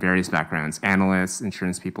came from various backgrounds, analysts,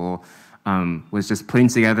 insurance people, was just putting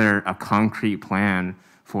together a concrete plan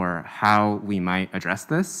for how we might address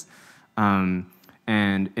this.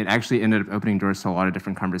 And it actually ended up opening doors to a lot of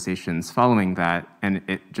different conversations following that. And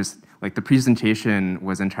it just, like the presentation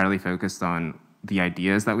was entirely focused on the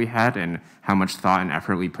ideas that we had and how much thought and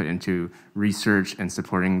effort we put into research and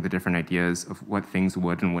supporting the different ideas of what things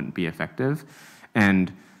would and wouldn't be effective.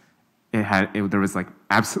 And there was like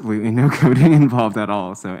absolutely no coding involved at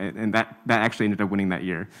all. So, and that actually ended up winning that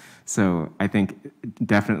year. So I think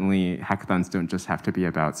definitely hackathons don't just have to be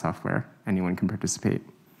about software. Anyone can participate.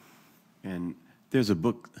 And there's a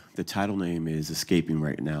book, the title name is escaping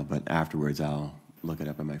right now, but afterwards I'll look it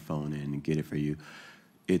up on my phone and get it for you.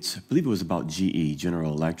 I believe it was about GE,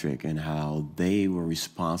 General Electric, and how they were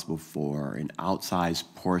responsible for an outsized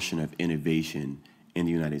portion of innovation in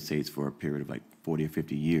the United States for a period of like 40 or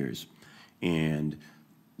 50 years. And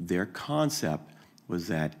their concept was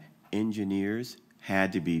that engineers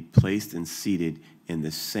had to be placed and seated in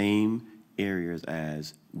the same areas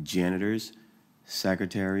as janitors,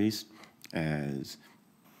 secretaries,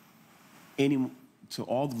 so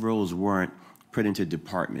all the roles weren't put into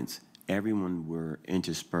departments. Everyone were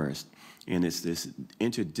interspersed. And it's this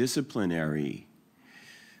interdisciplinary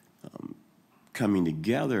coming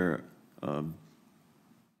together of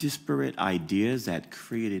disparate ideas that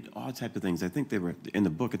created all types of things. I think they were, in the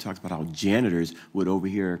book, it talks about how janitors would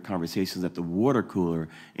overhear conversations at the water cooler,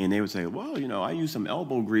 and they would say, well, you know, I used some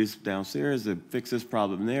elbow grease downstairs to fix this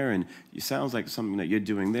problem there, and it sounds like something that you're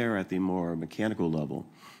doing there at the more mechanical level.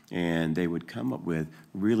 And they would come up with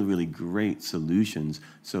really, really great solutions.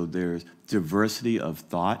 So there's diversity of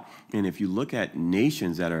thought. And if you look at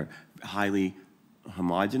nations that are highly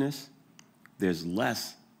homogenous, there's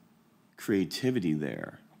less creativity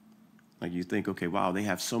there. Like you think, okay, wow, they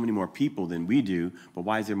have so many more people than we do, but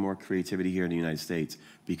why is there more creativity here in the United States?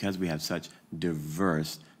 Because we have such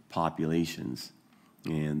diverse populations.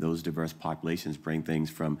 And those diverse populations bring things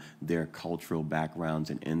from their cultural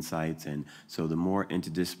backgrounds and insights. And so the more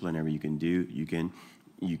interdisciplinary you can do, you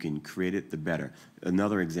can create it, the better.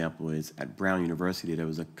 Another example is at Brown University, there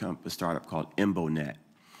was a startup called EmboNet.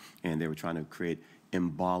 And they were trying to create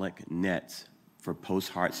embolic nets for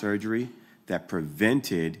post-heart surgery that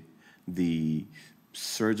prevented the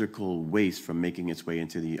surgical waste from making its way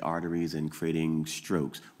into the arteries and creating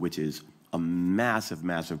strokes, which is a massive,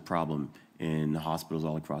 massive problem in hospitals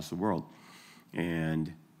all across the world.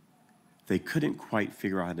 And they couldn't quite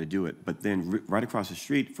figure out how to do it. But then right across the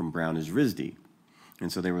street from Brown is RISD.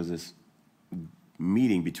 And so there was this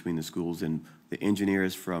meeting between the schools, and the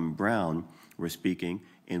engineers from Brown were speaking,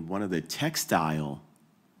 and one of the textile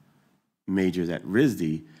majors at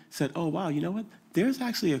RISD said, oh, wow, you know what? There's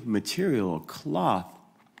actually a material, a cloth,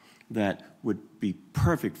 that would be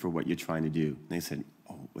perfect for what you're trying to do. And they said,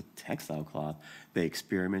 oh, with textile cloth. They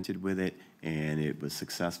experimented with it, and it was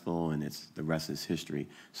successful, and the rest is history.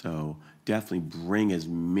 So definitely bring as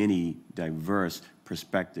many diverse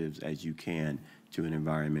perspectives as you can to an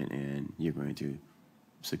environment, and you're going to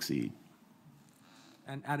succeed.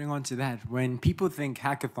 And adding on to that, when people think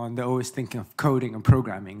hackathon, they're always thinking of coding and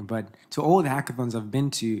programming. But to all the hackathons I've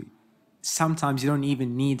been to, sometimes you don't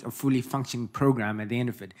even need a fully functioning program at the end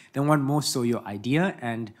of it. They want more so your idea,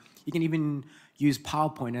 and you can even use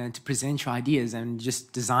PowerPoint and to present your ideas and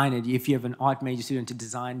just design it. If you have an art major student, to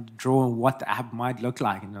design, draw what the app might look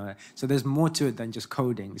like. So there's more to it than just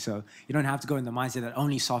coding. So you don't have to go in the mindset that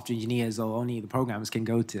only software engineers or only the programmers can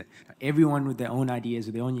go to. Everyone with their own ideas,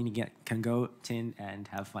 with their own unique, can go in and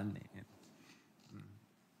have fun there.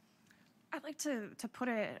 I'd like to put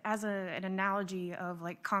it as an analogy of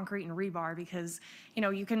like concrete and rebar, because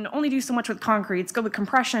you can only do so much with concrete. It's good with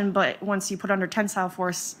compression, but once you put under tensile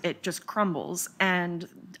force, it just crumbles. And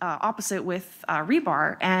opposite with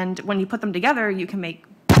rebar. And when you put them together, you can make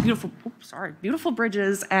beautiful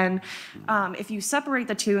bridges. And if you separate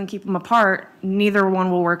the two and keep them apart, neither one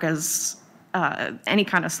will work as any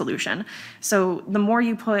kind of solution. So the more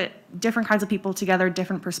you put different kinds of people together,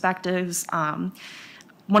 different perspectives.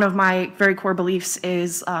 One of my very core beliefs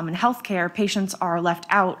is in healthcare, patients are left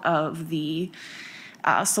out of the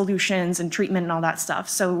solutions and treatment and all that stuff.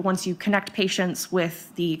 So once you connect patients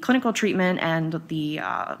with the clinical treatment and the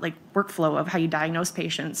workflow of how you diagnose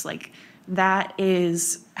patients, that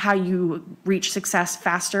is how you reach success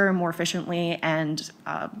faster and more efficiently and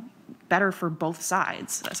better for both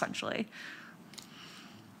sides, essentially.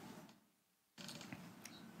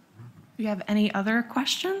 Do you have any other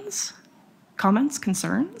questions? Comments,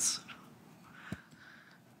 concerns?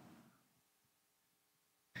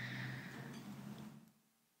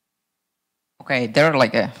 Okay, there are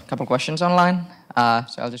a couple questions online,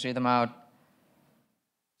 so I'll just read them out.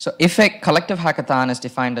 So if a collective hackathon is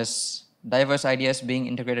defined as diverse ideas being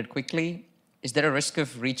integrated quickly, is there a risk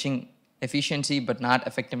of reaching efficiency but not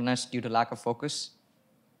effectiveness due to lack of focus?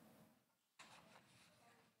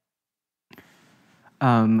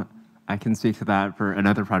 I can speak to that for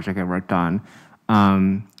another project I worked on.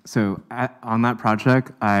 On that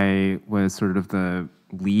project, I was sort of the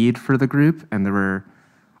lead for the group, and there were,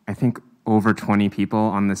 I think, over 20 people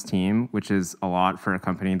on this team, which is a lot for a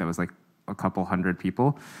company that was like a couple hundred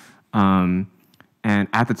people. And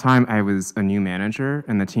at the time, I was a new manager,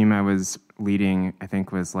 and the team I was leading, I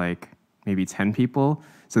think, was like maybe 10 people.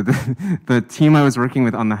 So the team I was working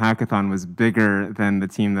with on the hackathon was bigger than the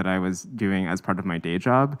team that I was doing as part of my day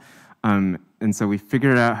job. And so we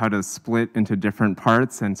figured out how to split into different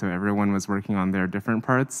parts, and so everyone was working on their different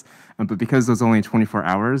parts. But because it was only 24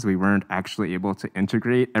 hours, we weren't actually able to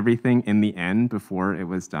integrate everything in the end before it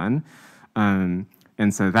was done. And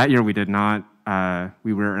so that year we did not,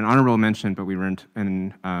 we were an honorable mention, but we weren't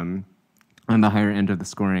on the higher end of the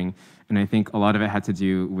scoring. And I think a lot of it had to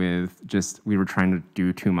do with just, we were trying to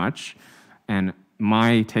do too much. And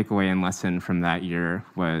my takeaway and lesson from that year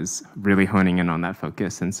was really honing in on that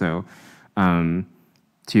focus. And so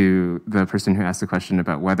to the person who asked the question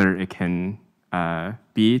about whether it can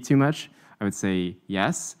be too much, I would say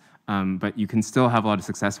yes, but you can still have a lot of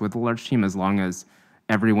success with a large team as long as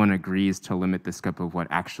everyone agrees to limit the scope of what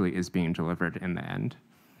actually is being delivered in the end.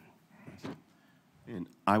 And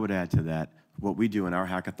I would add to that, what we do in our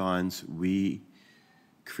hackathons, we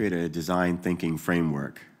create a design thinking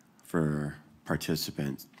framework for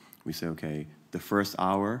participants. We say, okay, the first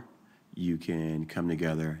hour, you can come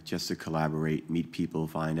together just to collaborate, meet people,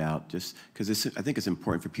 find out, just because I think it's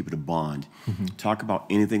important for people to bond. Talk about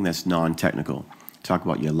anything that's non-technical. Talk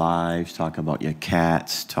about your lives, talk about your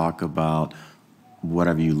cats, talk about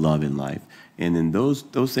whatever you love in life. And then those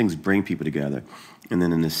things bring people together. And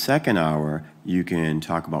then in the second hour, you can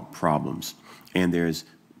talk about problems. And there's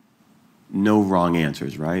no wrong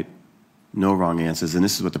answers, right? No wrong answers. And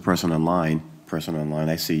this is what the person online,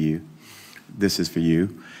 I see you. This is for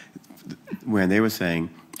you. When they were saying,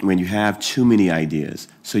 when you have too many ideas,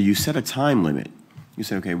 so you set a time limit. You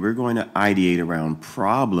say, okay, we're going to ideate around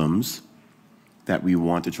problems that we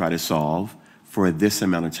want to try to solve for this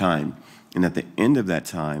amount of time. And at the end of that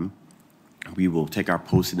time, we will take our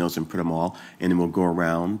Post-it notes and put them all, and then we'll go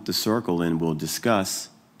around the circle and we'll discuss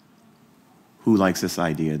who likes this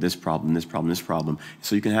idea, this problem, this problem, this problem.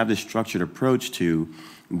 So you can have this structured approach to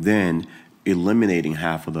then eliminating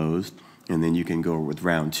half of those, and then you can go with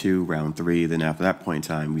round 2, round 3. Then after that point in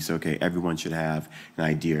time, we say, okay, everyone should have an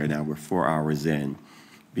idea. Now we're 4 hours in.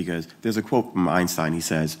 Because there's a quote from Einstein. He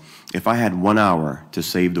says, if I had 1 hour to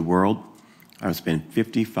save the world, I would spend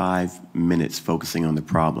 55 minutes focusing on the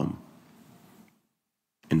problem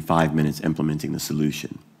and 5 minutes implementing the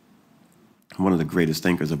solution. One of the greatest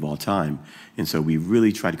thinkers of all time. And so we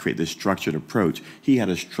really try to create this structured approach. He had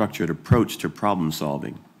a structured approach to problem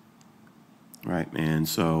solving, right? And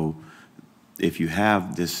so if you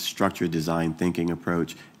have this structured design thinking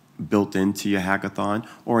approach built into your hackathon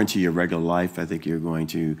or into your regular life, I think you're going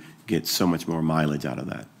to get so much more mileage out of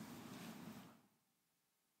that.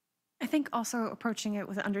 I think also approaching it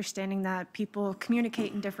with understanding that people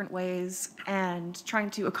communicate in different ways and trying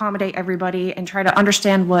to accommodate everybody and try to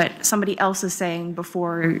understand what somebody else is saying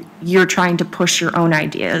before you're trying to push your own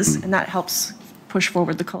ideas. And that helps push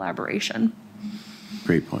forward the collaboration.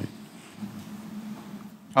 Great point.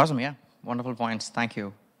 Awesome, yeah. Wonderful points. Thank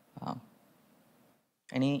you.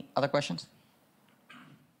 Any other questions?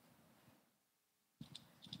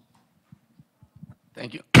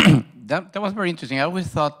 Thank you. That was very interesting. I always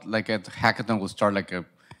thought like a hackathon would start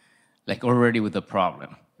like already with a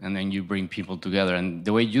problem, and then you bring people together. And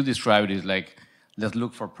the way you describe it is like, let's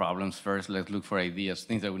look for problems first. Let's look for ideas,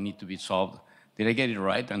 things that would need to be solved. Did I get it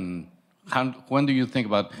right? And when do you think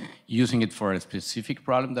about using it for a specific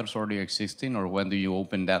problem that's already existing, or when do you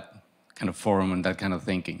open that kind of forum and that kind of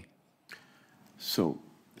thinking? So,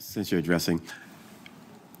 since you're addressing,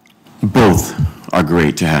 both are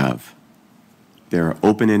great to have. There are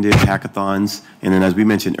open-ended hackathons, and then as we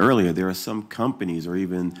mentioned earlier, there are some companies or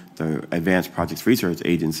even the Advanced Projects Research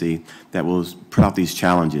Agency that will put out these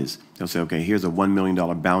challenges. They'll say, okay, here's a $1 million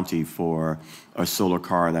bounty for a solar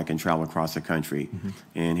car that can travel across the country.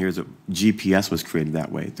 And here's a GPS was created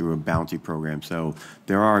that way through a bounty program. So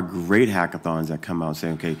there are great hackathons that come out and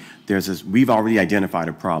say, okay, there's this, we've already identified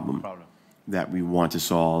a problem that we want to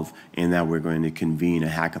solve, and now we're going to convene a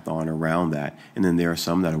hackathon around that. And then there are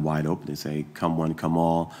some that are wide open and say, come one, come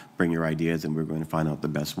all, bring your ideas, and we're going to find out the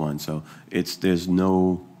best one. So there's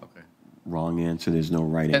no wrong answer, there's no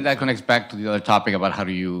right answer. And that connects back to the other topic about how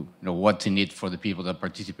do you know what's in it for the people that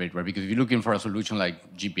participate, right? Because if you're looking for a solution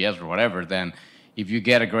like GPS or whatever, then if you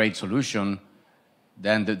get a great solution,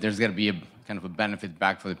 then there's going to be a kind of a benefit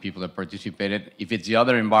back for the people that participated. If it's the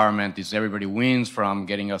other environment, it's everybody wins from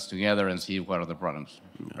getting us together and see what are the problems,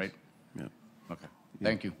 right? Yeah. Okay,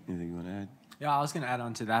 thank you. Anything you want to add? Yeah, I was going to add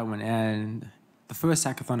on to that one. And the first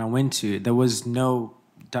hackathon I went to, there was no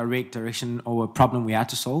direct direction or a problem we had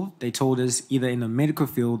to solve. They told us either in the medical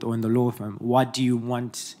field or in the law firm, what do you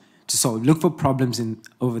want to solve? Look for problems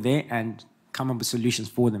over there and come up with solutions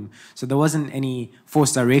for them. So there wasn't any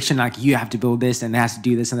forced direction like you have to build this and it has to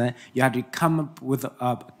do this and that. You had to come up with,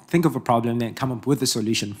 think of a problem, then come up with a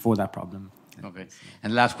solution for that problem. Okay.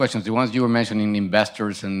 And last question, the ones you were mentioning,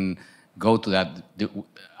 investors and go to that,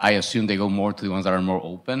 I assume they go more to the ones that are more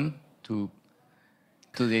open to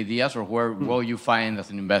the ideas, or where will you find as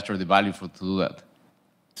an investor the value to do that?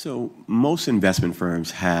 So most investment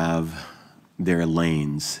firms have their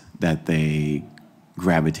lanes that they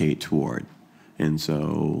gravitate toward. And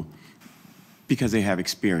so, because they have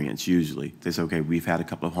experience usually, they say, okay, we've had a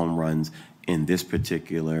couple of home runs in this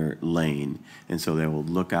particular lane. And so they will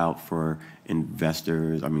look out for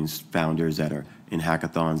investors, founders that are in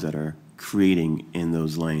hackathons that are creating in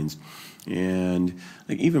those lanes. And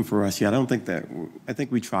like even for us, I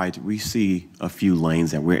think we see a few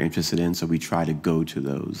lanes that we're interested in, so we try to go to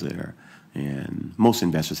those there. And most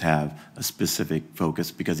investors have a specific focus,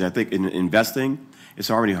 because I think in investing, it's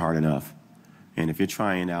already hard enough. And if you're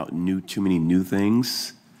trying out too many new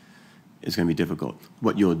things, it's going to be difficult.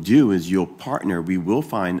 What you'll do is you'll partner. We will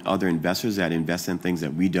find other investors that invest in things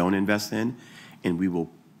that we don't invest in, and we will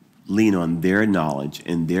lean on their knowledge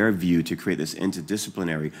and their view to create this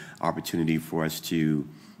interdisciplinary opportunity for us to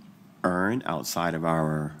earn outside of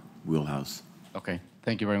our wheelhouse. Okay,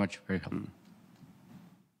 thank you very much. Very helpful.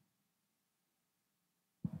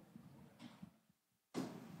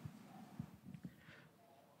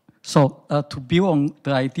 So to build on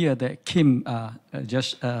the idea that Kim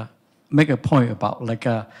just make a point about, like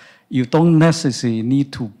you don't necessarily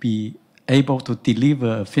need to be able to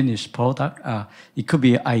deliver a finished product. It could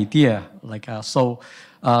be an idea. Like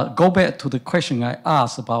go back to the question I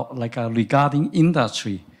asked about, like regarding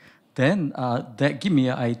industry. Then that give me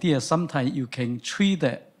an idea. Sometimes you can treat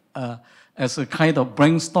that as a kind of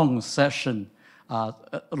brainstorm session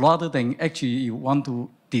rather than actually you want to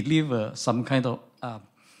deliver some kind of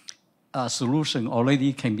solution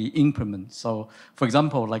already can be implemented. So, for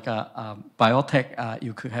example, like a biotech,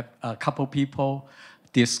 you could have a couple people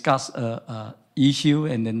discuss a issue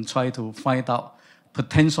and then try to find out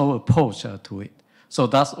potential approach to it. So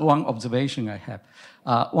that's one observation I have.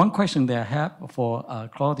 One question that I have for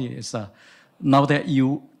Claudia is, now that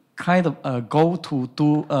you kind of go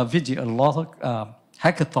to visit a lot of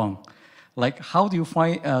hackathon, like how do you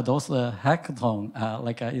find those hackathon?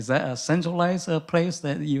 Is that a centralized place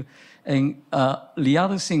that you, and the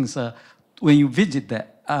other things, when you visit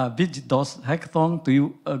those hackathon, do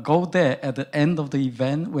you go there at the end of the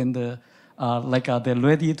event when they're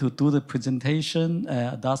ready to do the presentation?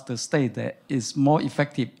 That's the state that is more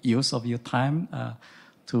effective use of your time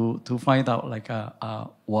to find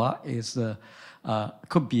out what is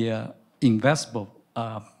could be a investable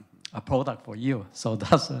a product for you. So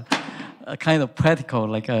that's a kind of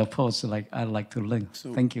practical approach I like to learn.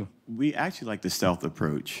 So thank you. We actually like the stealth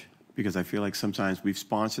approach because I feel like sometimes we've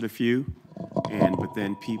sponsored a few, but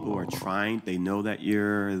then people are trying, they know that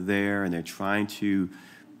you're there and they're trying to,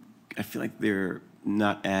 I feel like they're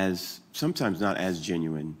sometimes not as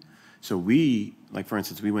genuine. So we, like for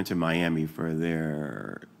instance, we went to Miami for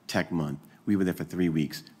their tech month. We were there for 3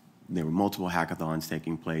 weeks. There were multiple hackathons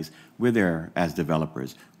taking place. We're there as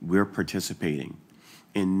developers. We're participating.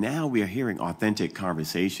 And now we are hearing authentic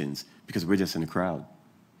conversations because we're just in the crowd.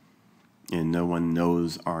 And no one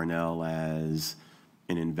knows Arnell as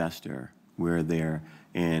an investor. We're there.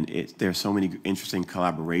 And there's so many interesting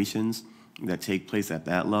collaborations that take place at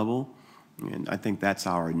that level. And I think that's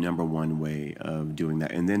our #1 way of doing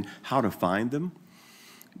that. And then how to find them?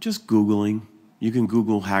 Just Googling. You can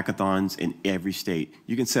Google hackathons in every state.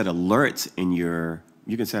 You can set alerts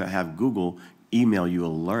have Google email you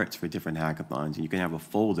alerts for different hackathons, and you can have a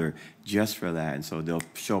folder just for that, and so they'll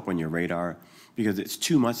show up on your radar because it's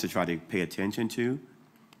too much to try to pay attention to.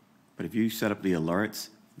 But if you set up the alerts,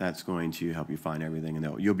 that's going to help you find everything,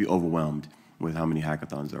 and you'll be overwhelmed with how many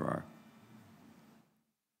hackathons there are.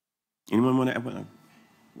 Anyone want to add?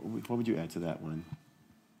 What would you add to that one,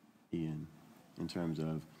 Ian, in terms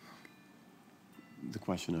of the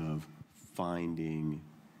question of finding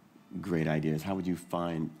great ideas? How would you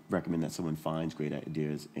recommend that someone finds great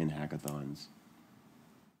ideas in hackathons?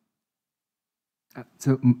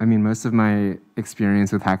 So, I mean, most of my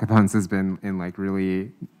experience with hackathons has been in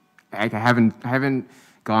really, I haven't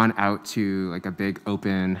gone out to a big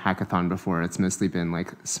open hackathon before. It's mostly been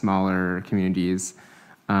smaller communities.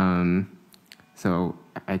 So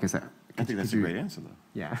I guess I think that's a great answer, though.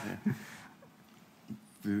 Yeah.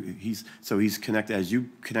 He's connected, as you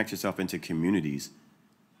connect yourself into communities,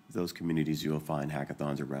 those communities, you'll find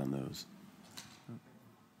hackathons around those.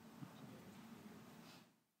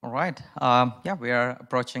 All right. Yeah, we are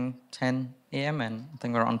approaching 10 a.m. and I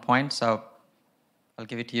think we're on point. So I'll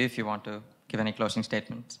give it to you if you want to give any closing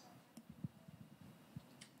statements.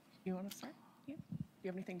 You want to start? Yeah. Do you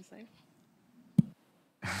have anything to say?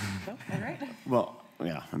 No? All right. Well,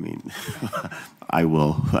 yeah, I mean, I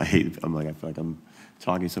will. I feel like I'm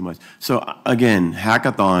talking so much. So again,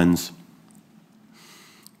 hackathons.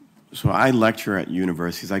 So I lecture at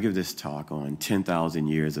universities. I give this talk on 10,000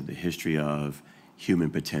 years of the history of human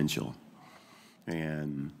potential.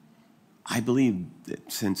 And I believe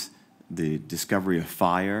that since the discovery of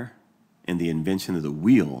fire and the invention of the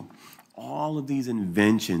wheel, all of these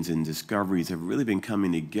inventions and discoveries have really been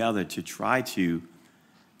coming together to try to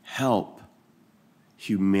help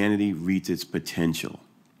humanity reach its potential.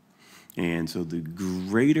 And so the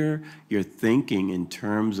greater you're thinking in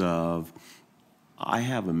terms of, I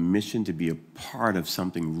have a mission to be a part of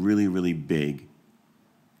something really, really big,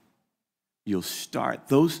 you'll start,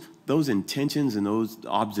 those intentions and those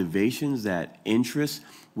observations, that interest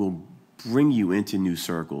will bring you into new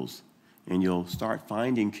circles. And you'll start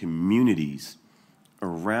finding communities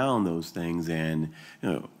around those things, and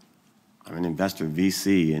I'm an investor,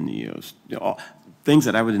 VC, and things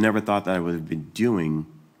that I would have never thought that I would have been doing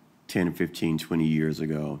 10 or 15, 20 years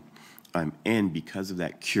ago. I'm in because of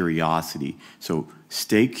that curiosity. So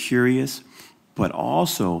stay curious, but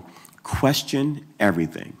also question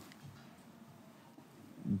everything.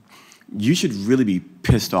 You should really be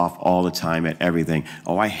pissed off all the time at everything.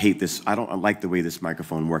 Oh, I hate this. I don't like the way this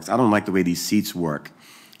microphone works. I don't like the way these seats work.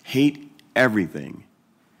 Hate everything.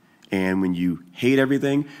 And when you hate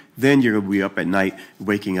everything, then you're going to be up at night,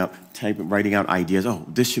 waking up, writing out ideas. Oh,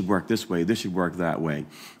 this should work this way. This should work that way.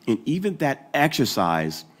 And even that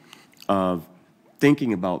exercise of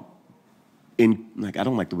thinking about, I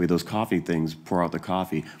don't like the way those coffee things pour out the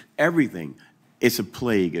coffee. Everything, it's a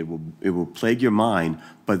plague. It will plague your mind.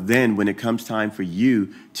 But then when it comes time for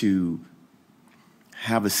you to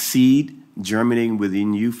have a seed germinating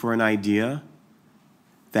within you for an idea,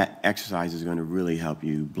 that exercise is going to really help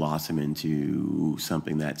you blossom into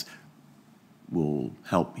something that will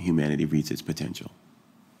help humanity reach its potential.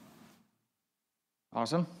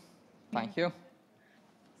 Awesome. Thank you.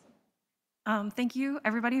 Thank you,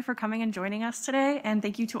 everybody, for coming and joining us today. And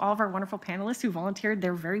thank you to all of our wonderful panelists who volunteered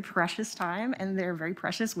their very precious time and their very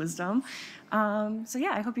precious wisdom. So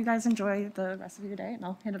yeah, I hope you guys enjoy the rest of your day, and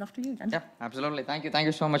I'll hand it off to you again. Yeah, absolutely. Thank you. Thank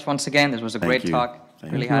you so much once again. This was a great you. talk.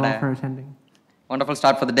 Thank Really Thank you had all a for attending. wonderful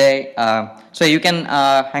start for the day. So you can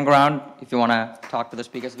hang around if you want to talk to the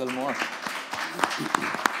speakers a little more.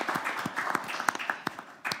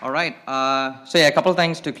 All right. So yeah, a couple of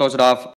things to close it off.